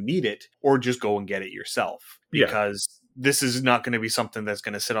when you need it, or just go and get it yourself. Because this is not going to be something that's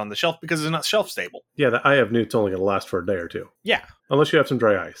going to sit on the shelf because it's not shelf stable. Yeah, the Eye of Newt's only going to last for a day or two. Yeah. Unless you have some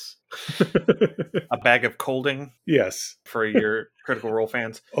dry ice. A bag of colding? Yes. For your Critical Role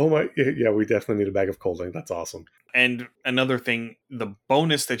fans? Oh my, yeah, we definitely need a bag of colding. That's awesome. And another thing, the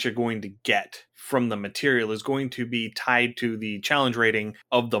bonus that you're going to get from the material is going to be tied to the challenge rating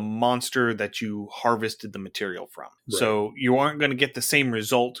of the monster that you harvested the material from. Right. So you aren't going to get the same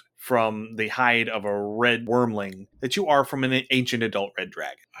result from the hide of a red wormling that you are from an ancient adult red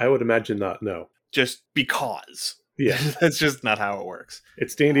dragon. I would imagine not, no. Just because. Yeah. That's just not how it works.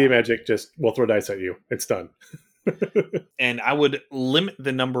 It's D&D magic, just we'll throw dice at you. It's done. And I would limit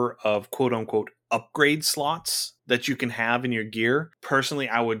the number of quote-unquote upgrade slots that you can have in your gear. Personally,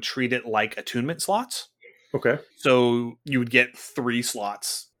 I would treat it like attunement slots. Okay. So you would get 3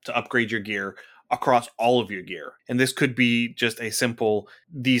 slots to upgrade your gear across all of your gear. And this could be just a simple,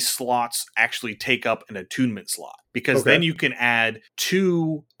 these slots actually take up an attunement slot. Because then you can add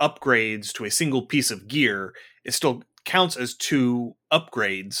 2 upgrades to a single piece of gear. It still counts as 2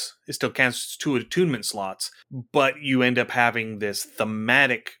 upgrades. It still counts as 2 attunement slots. But you end up having this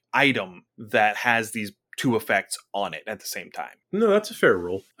thematic item that has these 2 effects on it at the same time. No, that's a fair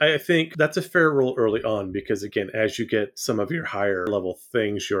rule. I think that's a fair rule early on because, again, as you get some of your higher level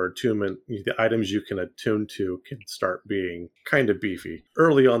things, your attunement, the items you can attune to can start being kind of beefy.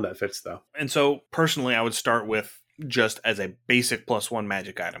 Early on, that fits, though. And so, personally, I would start with just as a basic +1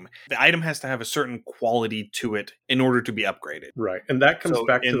 magic item. The item has to have a certain quality to it in order to be upgraded. Right. And that comes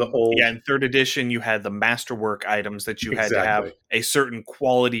back to the whole... Yeah, in 3rd edition, you had the masterwork items that you had to have a certain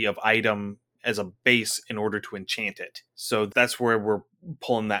quality of item as a base in order to enchant it. So that's where we're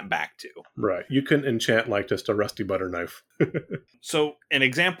pulling that back to. Right. You can enchant like just a rusty butter knife. So an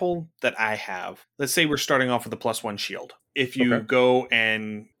example that I have, let's say we're starting off with a +1 shield. If you go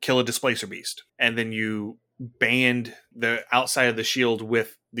and kill a displacer beast, and then you band the outside of the shield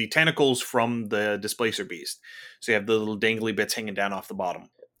with the tentacles from the displacer beast. So you have the little dangly bits hanging down off the bottom.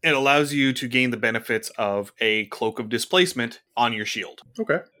 It allows you to gain the benefits of a Cloak of Displacement on your shield.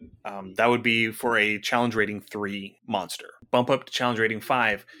 Okay. That would be for a challenge rating 3 monster. Bump up to challenge rating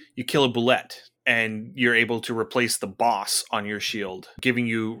 5, you kill a Boulette, and you're able to replace the boss on your shield, giving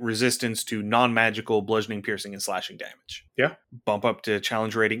you resistance to non-magical bludgeoning, piercing, and slashing damage. Yeah. Bump up to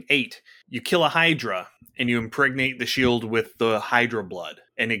challenge rating 8, you kill a Hydra, and you impregnate the shield with the Hydra blood,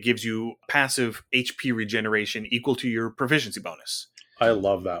 and it gives you passive HP regeneration equal to your proficiency bonus. I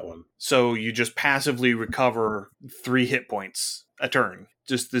love that one. So you just passively recover 3 hit points a turn.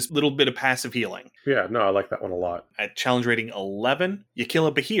 Just this little bit of passive healing. Yeah, no, I like that one a lot. At challenge rating 11, you kill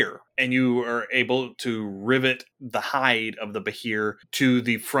a Behir, and you are able to rivet the hide of the Behir to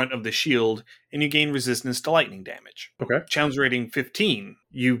the front of the shield, and you gain resistance to lightning damage. Okay. Challenge rating 15,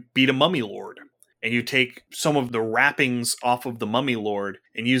 you beat a Mummy Lord, and you take some of the wrappings off of the Mummy Lord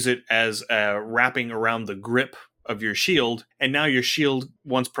and use it as a wrapping around the grip of your shield, and now your shield,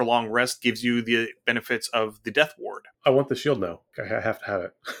 once prolonged rest, gives you the benefits of the Death Ward. I want the shield now. I have to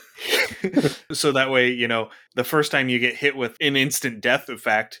have it. So that way, the first time you get hit with an instant death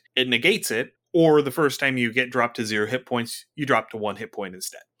effect, it negates it, or the first time you get dropped to 0 hit points, you drop to 1 hit point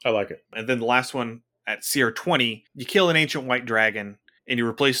instead. I like it. And then the last one, at CR 20, you kill an ancient white dragon, and you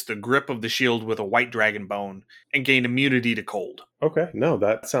replace the grip of the shield with a white dragon bone and gain immunity to cold. Okay, no,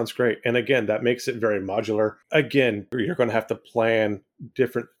 that sounds great. And again, that makes it very modular. Again, you're going to have to plan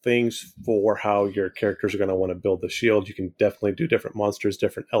different things for how your characters are going to want to build the shield. You can definitely do different monsters,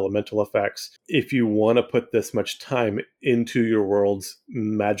 different elemental effects. If you want to put this much time into your world's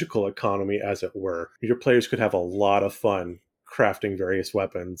magical economy, as it were, your players could have a lot of fun crafting various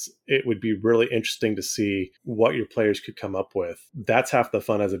weapons. It would be really interesting to see what your players could come up with. That's half the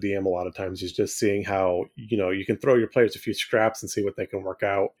fun as a DM a lot of times, is just seeing how, you can throw your players a few scraps and see what they can work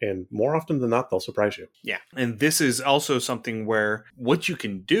out. And more often than not, they'll surprise you. Yeah. And this is also something where what you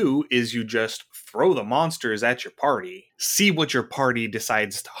can do is you just throw the monsters at your party, see what your party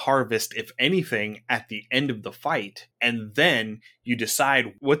decides to harvest, if anything, at the end of the fight, and then you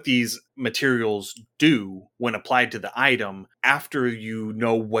decide what these materials do when applied to the item after you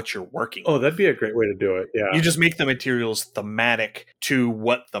know what you're working Oh, with. that'd be a great way to do it. Yeah. You just make the materials thematic to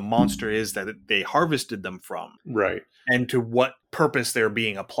what the monster is that they harvested them from. Right. And to what purpose they're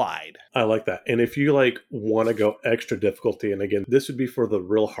being applied. I like that. And if you want to go extra difficulty, and again, this would be for the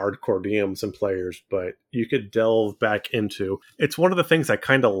real hardcore DMs and players, but you could delve back into, it's one of the things I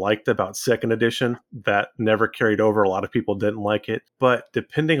kind of liked about second edition that never carried over. A lot of people didn't like it, but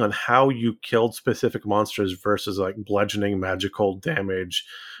depending on how you killed specific monsters versus bludgeoning, magical damage,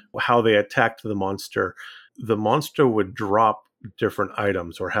 how they attacked the monster would drop different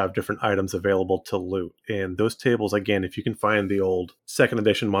items or have different items available to loot. And those tables, again, if you can find the old second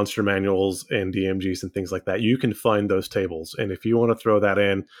edition monster manuals and DMGs and things like that, you can find those tables. And if you want to throw that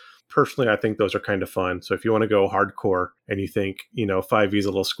in, personally, I think those are kind of fun. So if you want to go hardcore and you think, 5e is a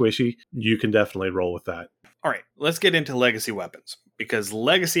little squishy, you can definitely roll with that. All right, let's get into legacy weapons, because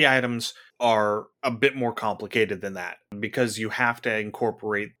legacy items are a bit more complicated than that, because you have to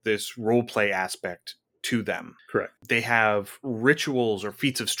incorporate this roleplay aspect to them. Correct. They have rituals or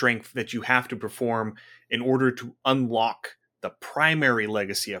feats of strength that you have to perform in order to unlock the primary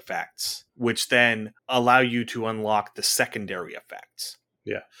legacy effects, which then allow you to unlock the secondary effects.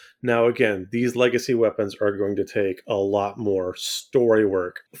 Yeah. Now, again, these legacy weapons are going to take a lot more story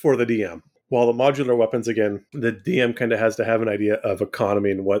work for the DM. While the modular weapons, again, the DM kind of has to have an idea of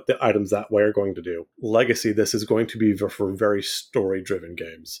economy and what the items that way are going to do. Legacy, this is going to be for very story-driven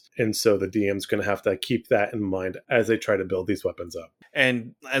games. And so the DM's going to have to keep that in mind as they try to build these weapons up.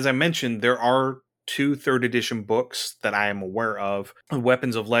 And as I mentioned, there are 2 third edition books that I am aware of,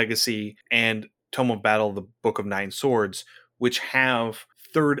 Weapons of Legacy and Tome of Battle, the Book of Nine Swords, which have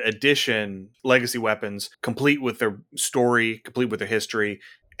third edition legacy weapons complete with their story, complete with their history,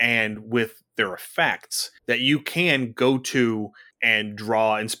 and with their effects that you can go to and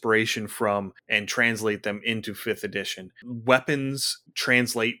draw inspiration from and translate them into 5th edition. Weapons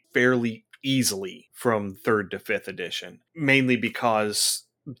translate fairly easily from 3rd to 5th edition, mainly because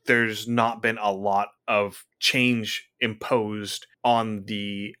there's not been a lot of change imposed on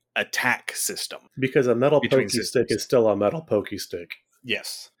the attack system. Because a metal pokey stick is still a metal pokey stick.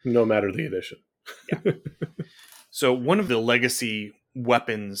 Yes. No matter the edition. Yeah. So one of the legacy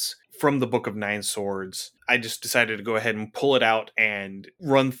weapons from the Book of Nine Swords, I just decided to go ahead and pull it out and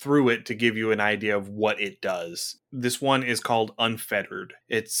run through it to give you an idea of what it does. This one is called Unfettered.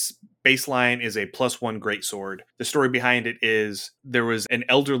 Its baseline is a +1 greatsword. The story behind it is there was an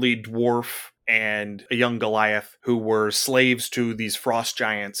elderly dwarf and a young Goliath who were slaves to these frost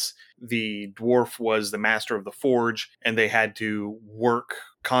giants. The dwarf was the master of the forge, and they had to work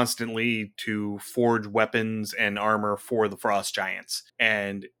constantly to forge weapons and armor for the frost giants.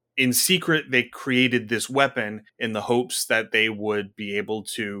 And in secret, they created this weapon in the hopes that they would be able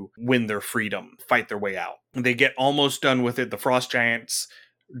to win their freedom, fight their way out. They get almost done with it. The frost giants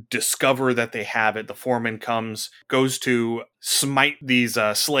discover that they have it. The foreman comes, goes to smite these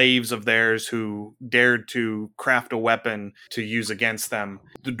slaves of theirs who dared to craft a weapon to use against them.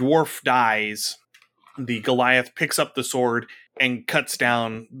 The dwarf dies. The Goliath picks up the sword and cuts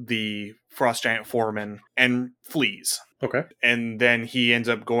down the frost giant foreman and flees. Okay. And then he ends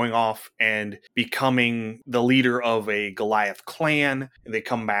up going off and becoming the leader of a Goliath clan. And they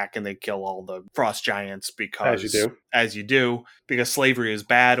come back and they kill all the frost giants because... As you do. Because slavery is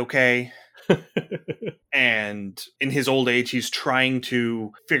bad, okay? And in his old age, he's trying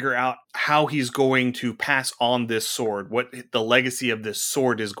to figure out how he's going to pass on this sword, what the legacy of this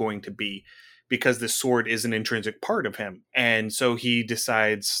sword is going to be, because this sword is an intrinsic part of him. And so he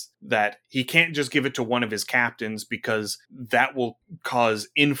decides that he can't just give it to one of his captains, because that will cause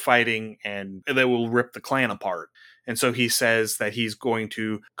infighting and that will rip the clan apart. And so he says that he's going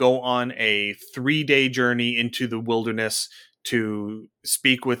to go on a 3-day journey into the wilderness to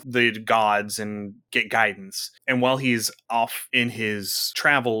speak with the gods and get guidance. And while he's off in his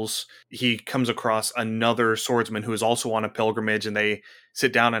travels, he comes across another swordsman who is also on a pilgrimage, and they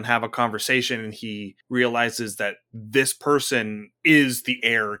sit down and have a conversation, and he realizes that this person is the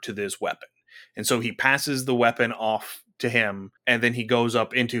heir to this weapon. And so he passes the weapon off to him, and then he goes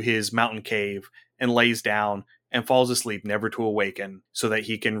up into his mountain cave and lays down and falls asleep, never to awaken, so that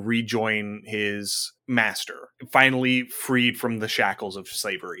he can rejoin his master, finally freed from the shackles of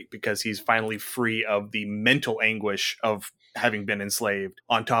slavery, because he's finally free of the mental anguish of having been enslaved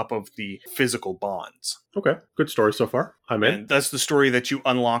on top of the physical bonds. Okay, good story so far. I'm in. And that's the story that you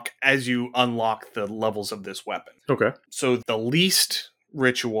unlock as you unlock the levels of this weapon. Okay. So the least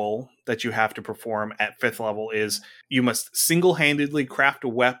ritual that you have to perform at 5th level is you must single-handedly craft a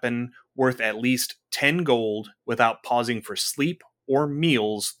weapon worth at least 10 gold without pausing for sleep or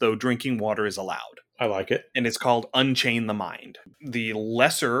meals, though drinking water is allowed. I like it. And it's called Unchain the Mind. The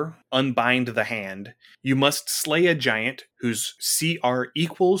lesser, Unbind the Hand, you must slay a giant whose CR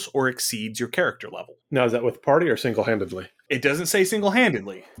equals or exceeds your character level. Now, is that with party or single-handedly? It doesn't say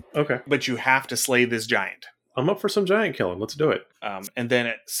single-handedly, Okay. but you have to slay this giant. I'm up for some giant killing. Let's do it. And then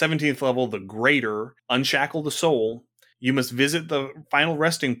at 17th level, the Greater, Unshackle the Soul, you must visit the final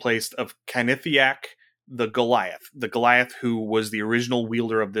resting place of Canithiac the Goliath who was the original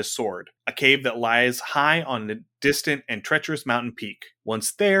wielder of this sword, a cave that lies high on a distant and treacherous mountain peak.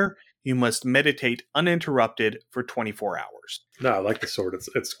 Once there, you must meditate uninterrupted for 24 hours. No, I like the sword.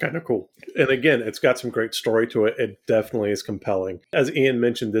 It's kind of cool. And again, it's got some great story to it. It definitely is compelling. As Ian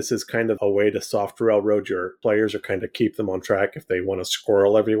mentioned, this is kind of a way to soft railroad your players or kind of keep them on track if they want to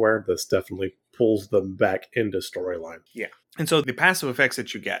squirrel everywhere. This definitely pulls them back into storyline. Yeah. And so the passive effects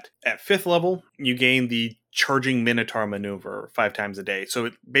that you get at 5th level, you gain the Charging Minotaur maneuver 5 times a day. So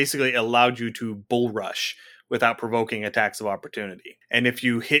it basically allowed you to bull rush without provoking attacks of opportunity. And if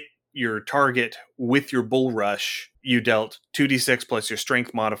you hit your target with your bull rush, you dealt 2d6 plus your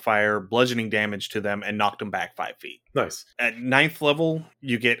strength modifier, bludgeoning damage to them, and knocked them back 5 feet. Nice. At 9th level,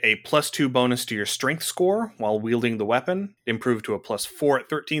 you get a +2 bonus to your strength score while wielding the weapon, improved to a +4 at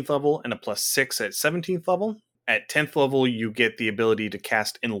 13th level and a +6 at 17th level. At 10th level, you get the ability to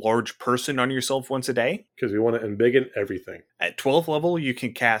cast Enlarge Person on yourself once a day. Because we want to embiggen everything. At 12th level, you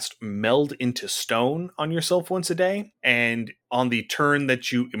can cast Meld into Stone on yourself once a day. And on the turn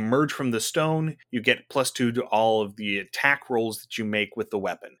that you emerge from the stone, you get +2 to all of the attack rolls that you make with the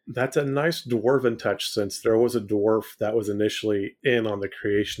weapon. That's a nice dwarven touch, since there was a dwarf that was initially in on the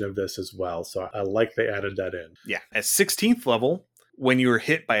creation of this as well. So I like they added that in. Yeah. At 16th level, when you are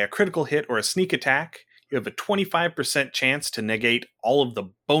hit by a critical hit or a sneak attack, you have a 25% chance to negate all of the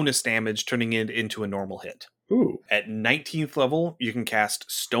bonus damage, turning it into a normal hit. Ooh. At 19th level, you can cast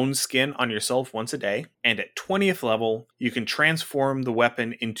Stone Skin on yourself once a day. And at 20th level, you can transform the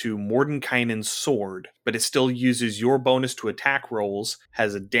weapon into Mordenkainen's sword, but it still uses your bonus to attack rolls,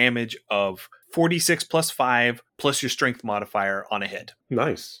 has a damage of 46 plus 5 plus your strength modifier on a hit.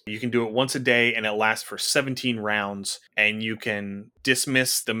 Nice. You can do it once a day, and it lasts for 17 rounds, and you can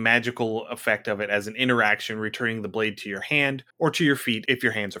dismiss the magical effect of it as an interaction, returning the blade to your hand or to your feet if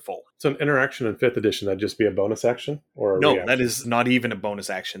your hands are full. So an interaction in 5th edition, that'd just be a bonus action? Or No, reaction? that is not even a bonus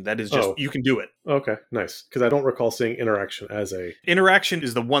action. That is just, you can do it. Okay, nice. Because I don't recall seeing interaction as a... Interaction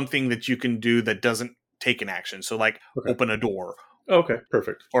is the one thing that you can do that doesn't take an action. So like open a door. Okay,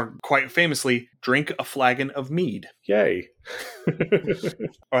 perfect. Or quite famously, drink a flagon of mead. Yay.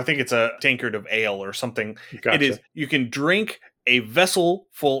 Or I think it's a tankard of ale or something. Gotcha. It is, you can drink a vessel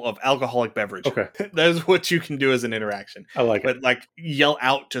full of alcoholic beverage. Okay. That is what you can do as an interaction. I like it. But like yell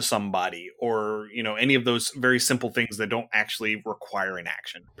out to somebody or, any of those very simple things that don't actually require an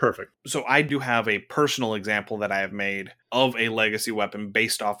action. Perfect. So I do have a personal example that I have made of a legacy weapon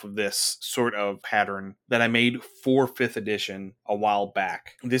based off of this sort of pattern that I made for 5th edition a while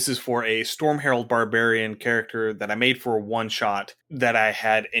back. This is for a Storm Herald Barbarian character that I made for a one-shot that I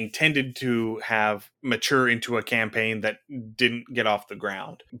had intended to have mature into a campaign that didn't get off the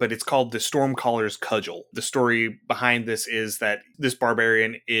ground. But it's called the Stormcaller's Cudgel. The story behind this is that this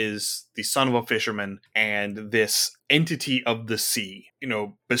barbarian is the son of a fisherman, and this entity of the sea,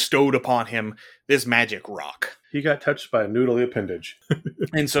 bestowed upon him this magic rock. He got touched by a noodly appendage.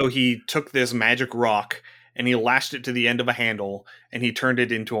 And so he took this magic rock and he lashed it to the end of a handle and he turned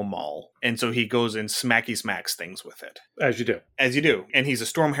it into a maul. And so he goes and smacks things with it. As you do. As you do. And he's a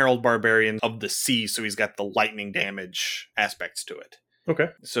Storm Herald Barbarian of the sea, so he's got the lightning damage aspects to it. Okay.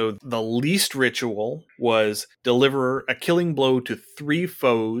 So the least ritual was deliver a killing blow to 3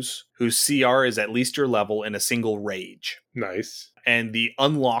 foes whose CR is at least your level in a single rage. Nice. And the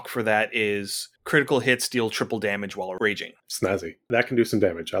unlock for that is critical hits deal triple damage while raging. Snazzy. That can do some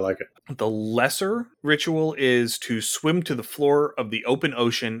damage. I like it. The lesser ritual is to swim to the floor of the open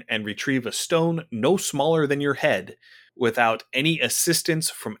ocean and retrieve a stone no smaller than your head without any assistance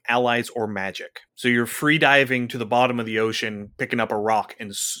from allies or magic. So you're free diving to the bottom of the ocean, picking up a rock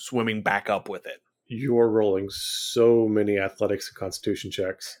and swimming back up with it. You're rolling so many athletics and constitution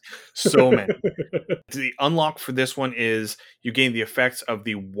checks. So many. The unlock for this one is you gain the effects of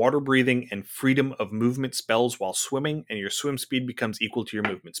the water breathing and freedom of movement spells while swimming, and your swim speed becomes equal to your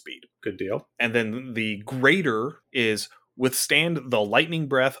movement speed. Good deal. And then the greater is withstand the lightning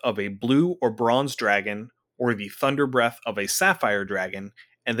breath of a blue or bronze dragon or the thunder breath of a sapphire dragon,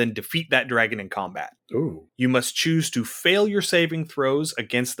 and then defeat that dragon in combat. Ooh. You must choose to fail your saving throws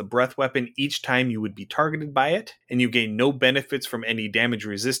against the breath weapon each time you would be targeted by it, and you gain no benefits from any damage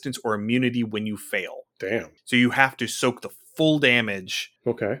resistance or immunity when you fail. Damn. So you have to soak the full damage.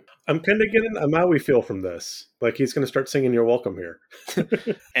 Okay. I'm kind of getting a Maui feel from this. Like he's going to start singing You're Welcome here.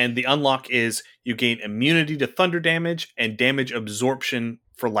 And the unlock is you gain immunity to thunder damage and damage absorption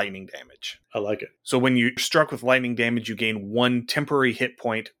for lightning damage. I like it. So when you're struck with lightning damage, you gain 1 temporary hit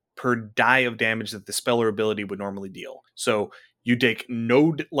point per die of damage that the spell or ability would normally deal. So you take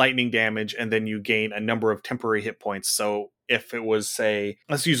no lightning damage, and then you gain a number of temporary hit points. So if it was, say,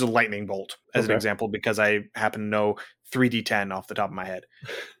 let's use a lightning bolt as an example, because I happen to know 3d10 off the top of my head.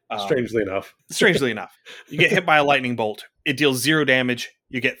 Strangely enough. You get hit by a lightning bolt. It deals 0 damage.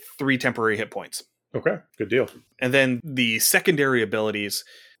 You get 3 temporary hit points. Okay, good deal. And then the secondary abilities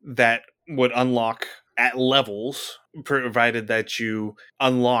that would unlock at levels, provided that you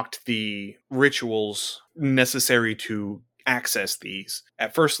unlocked the rituals necessary to access these.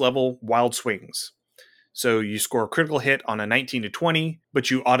 At first level, Wild Swings. So you score a critical hit on a 19 to 20, but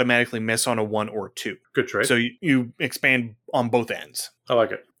you automatically miss on a 1 or 2. Good trade. So you expand on both ends. I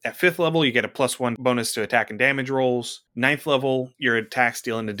like it. At 5th level, you get a +1 bonus to attack and damage rolls. 9th level, your attacks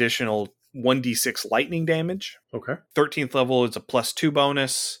deal an additional 1d6 lightning damage. Okay. 13th level is a +2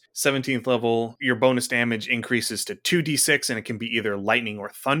 bonus. 17th level, your bonus damage increases to 2d6, and it can be either lightning or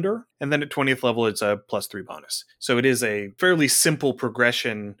thunder. And then at 20th level, it's a +3 bonus. So it is a fairly simple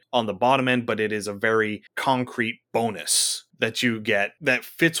progression on the bottom end, but it is a very concrete bonus that you get that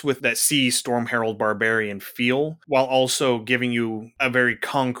fits with that Sea Storm Herald Barbarian feel, while also giving you a very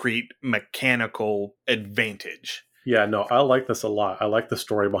concrete mechanical advantage. Yeah, no, I like this a lot. I like the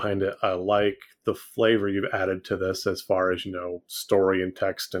story behind it. I like the flavor you've added to this as far as, story and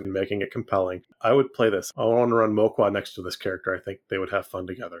text and making it compelling. I would play this. I want to run Mokwa next to this character. I think they would have fun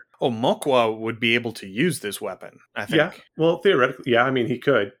together. Oh, Mokwa would be able to use this weapon, I think. Yeah, well, theoretically, yeah, I mean, he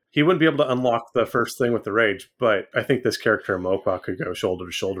could. He wouldn't be able to unlock the first thing with the rage, but I think this character, Mokwa, could go shoulder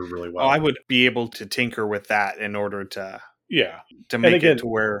to shoulder really well. Oh, I would be able to tinker with that in order to it make it to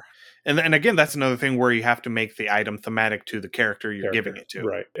where... And again, that's another thing where you have to make the item thematic to the character you're giving it to.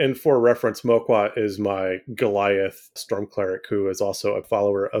 Right. And for reference, Mokwa is my Goliath Storm Cleric, who is also a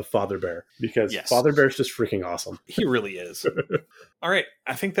follower of Father Bear, because Father Bear is just freaking awesome. He really is. All right.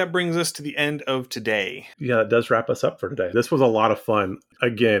 I think that brings us to the end of today. Yeah, it does wrap us up for today. This was a lot of fun.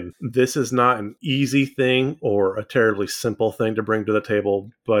 Again, this is not an easy thing or a terribly simple thing to bring to the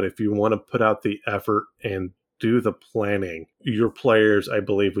table, but if you want to put out the effort and do the planning, your players, I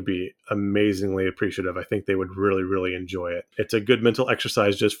believe, would be amazingly appreciative. I think they would really, really enjoy it. It's a good mental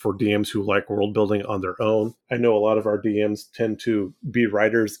exercise just for DMs who like world building on their own. I know a lot of our DMs tend to be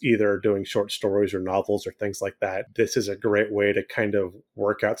writers, either doing short stories or novels or things like that. This is a great way to kind of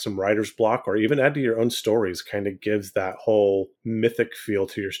work out some writer's block, or even add to your own stories. Kind of gives that whole mythic feel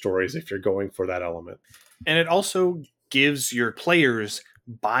to your stories if you're going for that element. And it also gives your players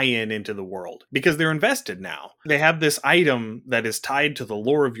buy-in into the world, because they're invested now. They have this item that is tied to the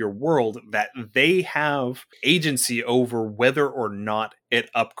lore of your world that they have agency over whether or not it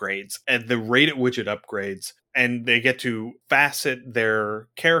upgrades, at the rate at which it upgrades, and they get to facet their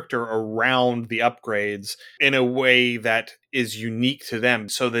character around the upgrades in a way that is unique to them,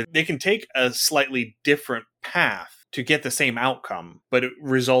 so that they can take a slightly different path to get the same outcome, but it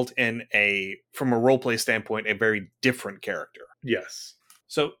result in from a roleplay standpoint, a very different character. Yes.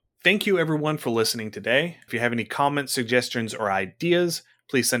 So thank you everyone for listening today. If you have any comments, suggestions, or ideas,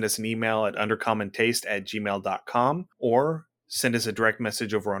 please send us an email at undercommontaste@gmail.com, or send us a direct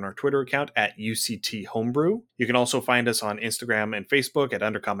message over on our Twitter account at UCT Homebrew. You can also find us on Instagram and Facebook at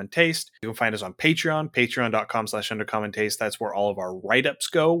Undercommon Taste. You can find us on Patreon, patreon.com/undercommontaste. That's where all of our write-ups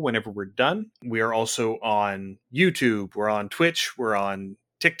go whenever we're done. We are also on YouTube. We're on Twitch. We're on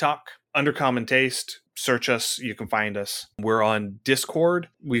TikTok. Under Common Taste. Search us, you can find us. We're on Discord.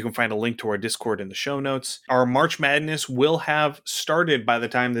 You can find a link to our Discord in the show notes. Our March Madness will have started by the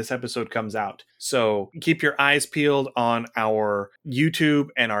time this episode comes out. So keep your eyes peeled on our YouTube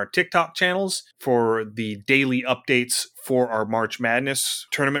and our TikTok channels for the daily updates for our March Madness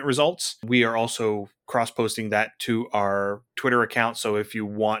tournament results. We are also cross-posting that to our Twitter account. So if you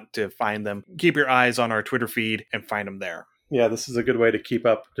want to find them, keep your eyes on our Twitter feed and find them there. Yeah, this is a good way to keep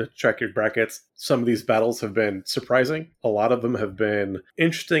up, to track your brackets. Some of these battles have been surprising. A lot of them have been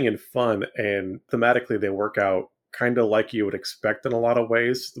interesting and fun, and thematically they work out kind of like you would expect in a lot of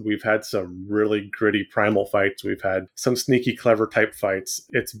ways. We've had some really gritty primal fights. We've had some sneaky, clever type fights.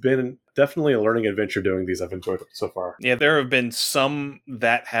 It's been definitely a learning adventure doing these. I've enjoyed it so far. Yeah, there have been some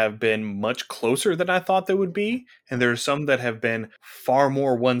that have been much closer than I thought they would be, and there are some that have been far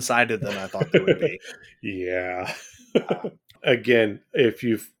more one-sided than I thought they would be. Yeah. Again, if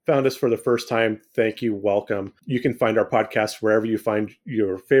you've found us for the first time, thank you. Welcome. You can find our podcast wherever you find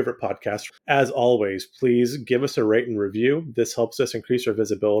your favorite podcast. As always, please give us a rate and review. This helps us increase our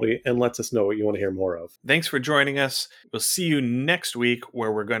visibility and lets us know what you want to hear more of. Thanks for joining us. We'll see you next week,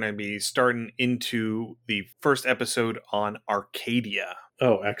 where we're going to be starting into the first episode on Arcadia.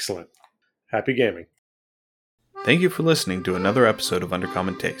 Oh, excellent. Happy gaming. Thank you for listening to another episode of Under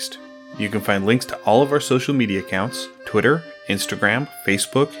Common Taste. You can find links to all of our social media accounts, Twitter, Instagram,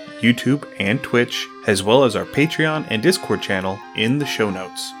 Facebook, YouTube, and Twitch, as well as our Patreon and Discord channel in the show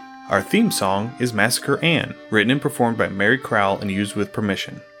notes. Our theme song is Massacre Anne, written and performed by Mary Crowell and used with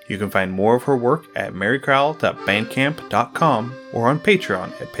permission. You can find more of her work at marycrowell.bandcamp.com or on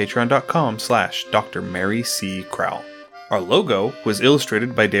Patreon at patreon.com/Dr. Mary C. Crowell. Our logo was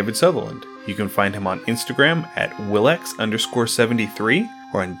illustrated by David Sutherland. You can find him on Instagram at willex_73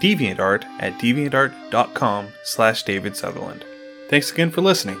 or on DeviantArt at deviantart.com/David Sutherland. Thanks again for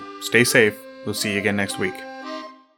listening. Stay safe. We'll see you again next week.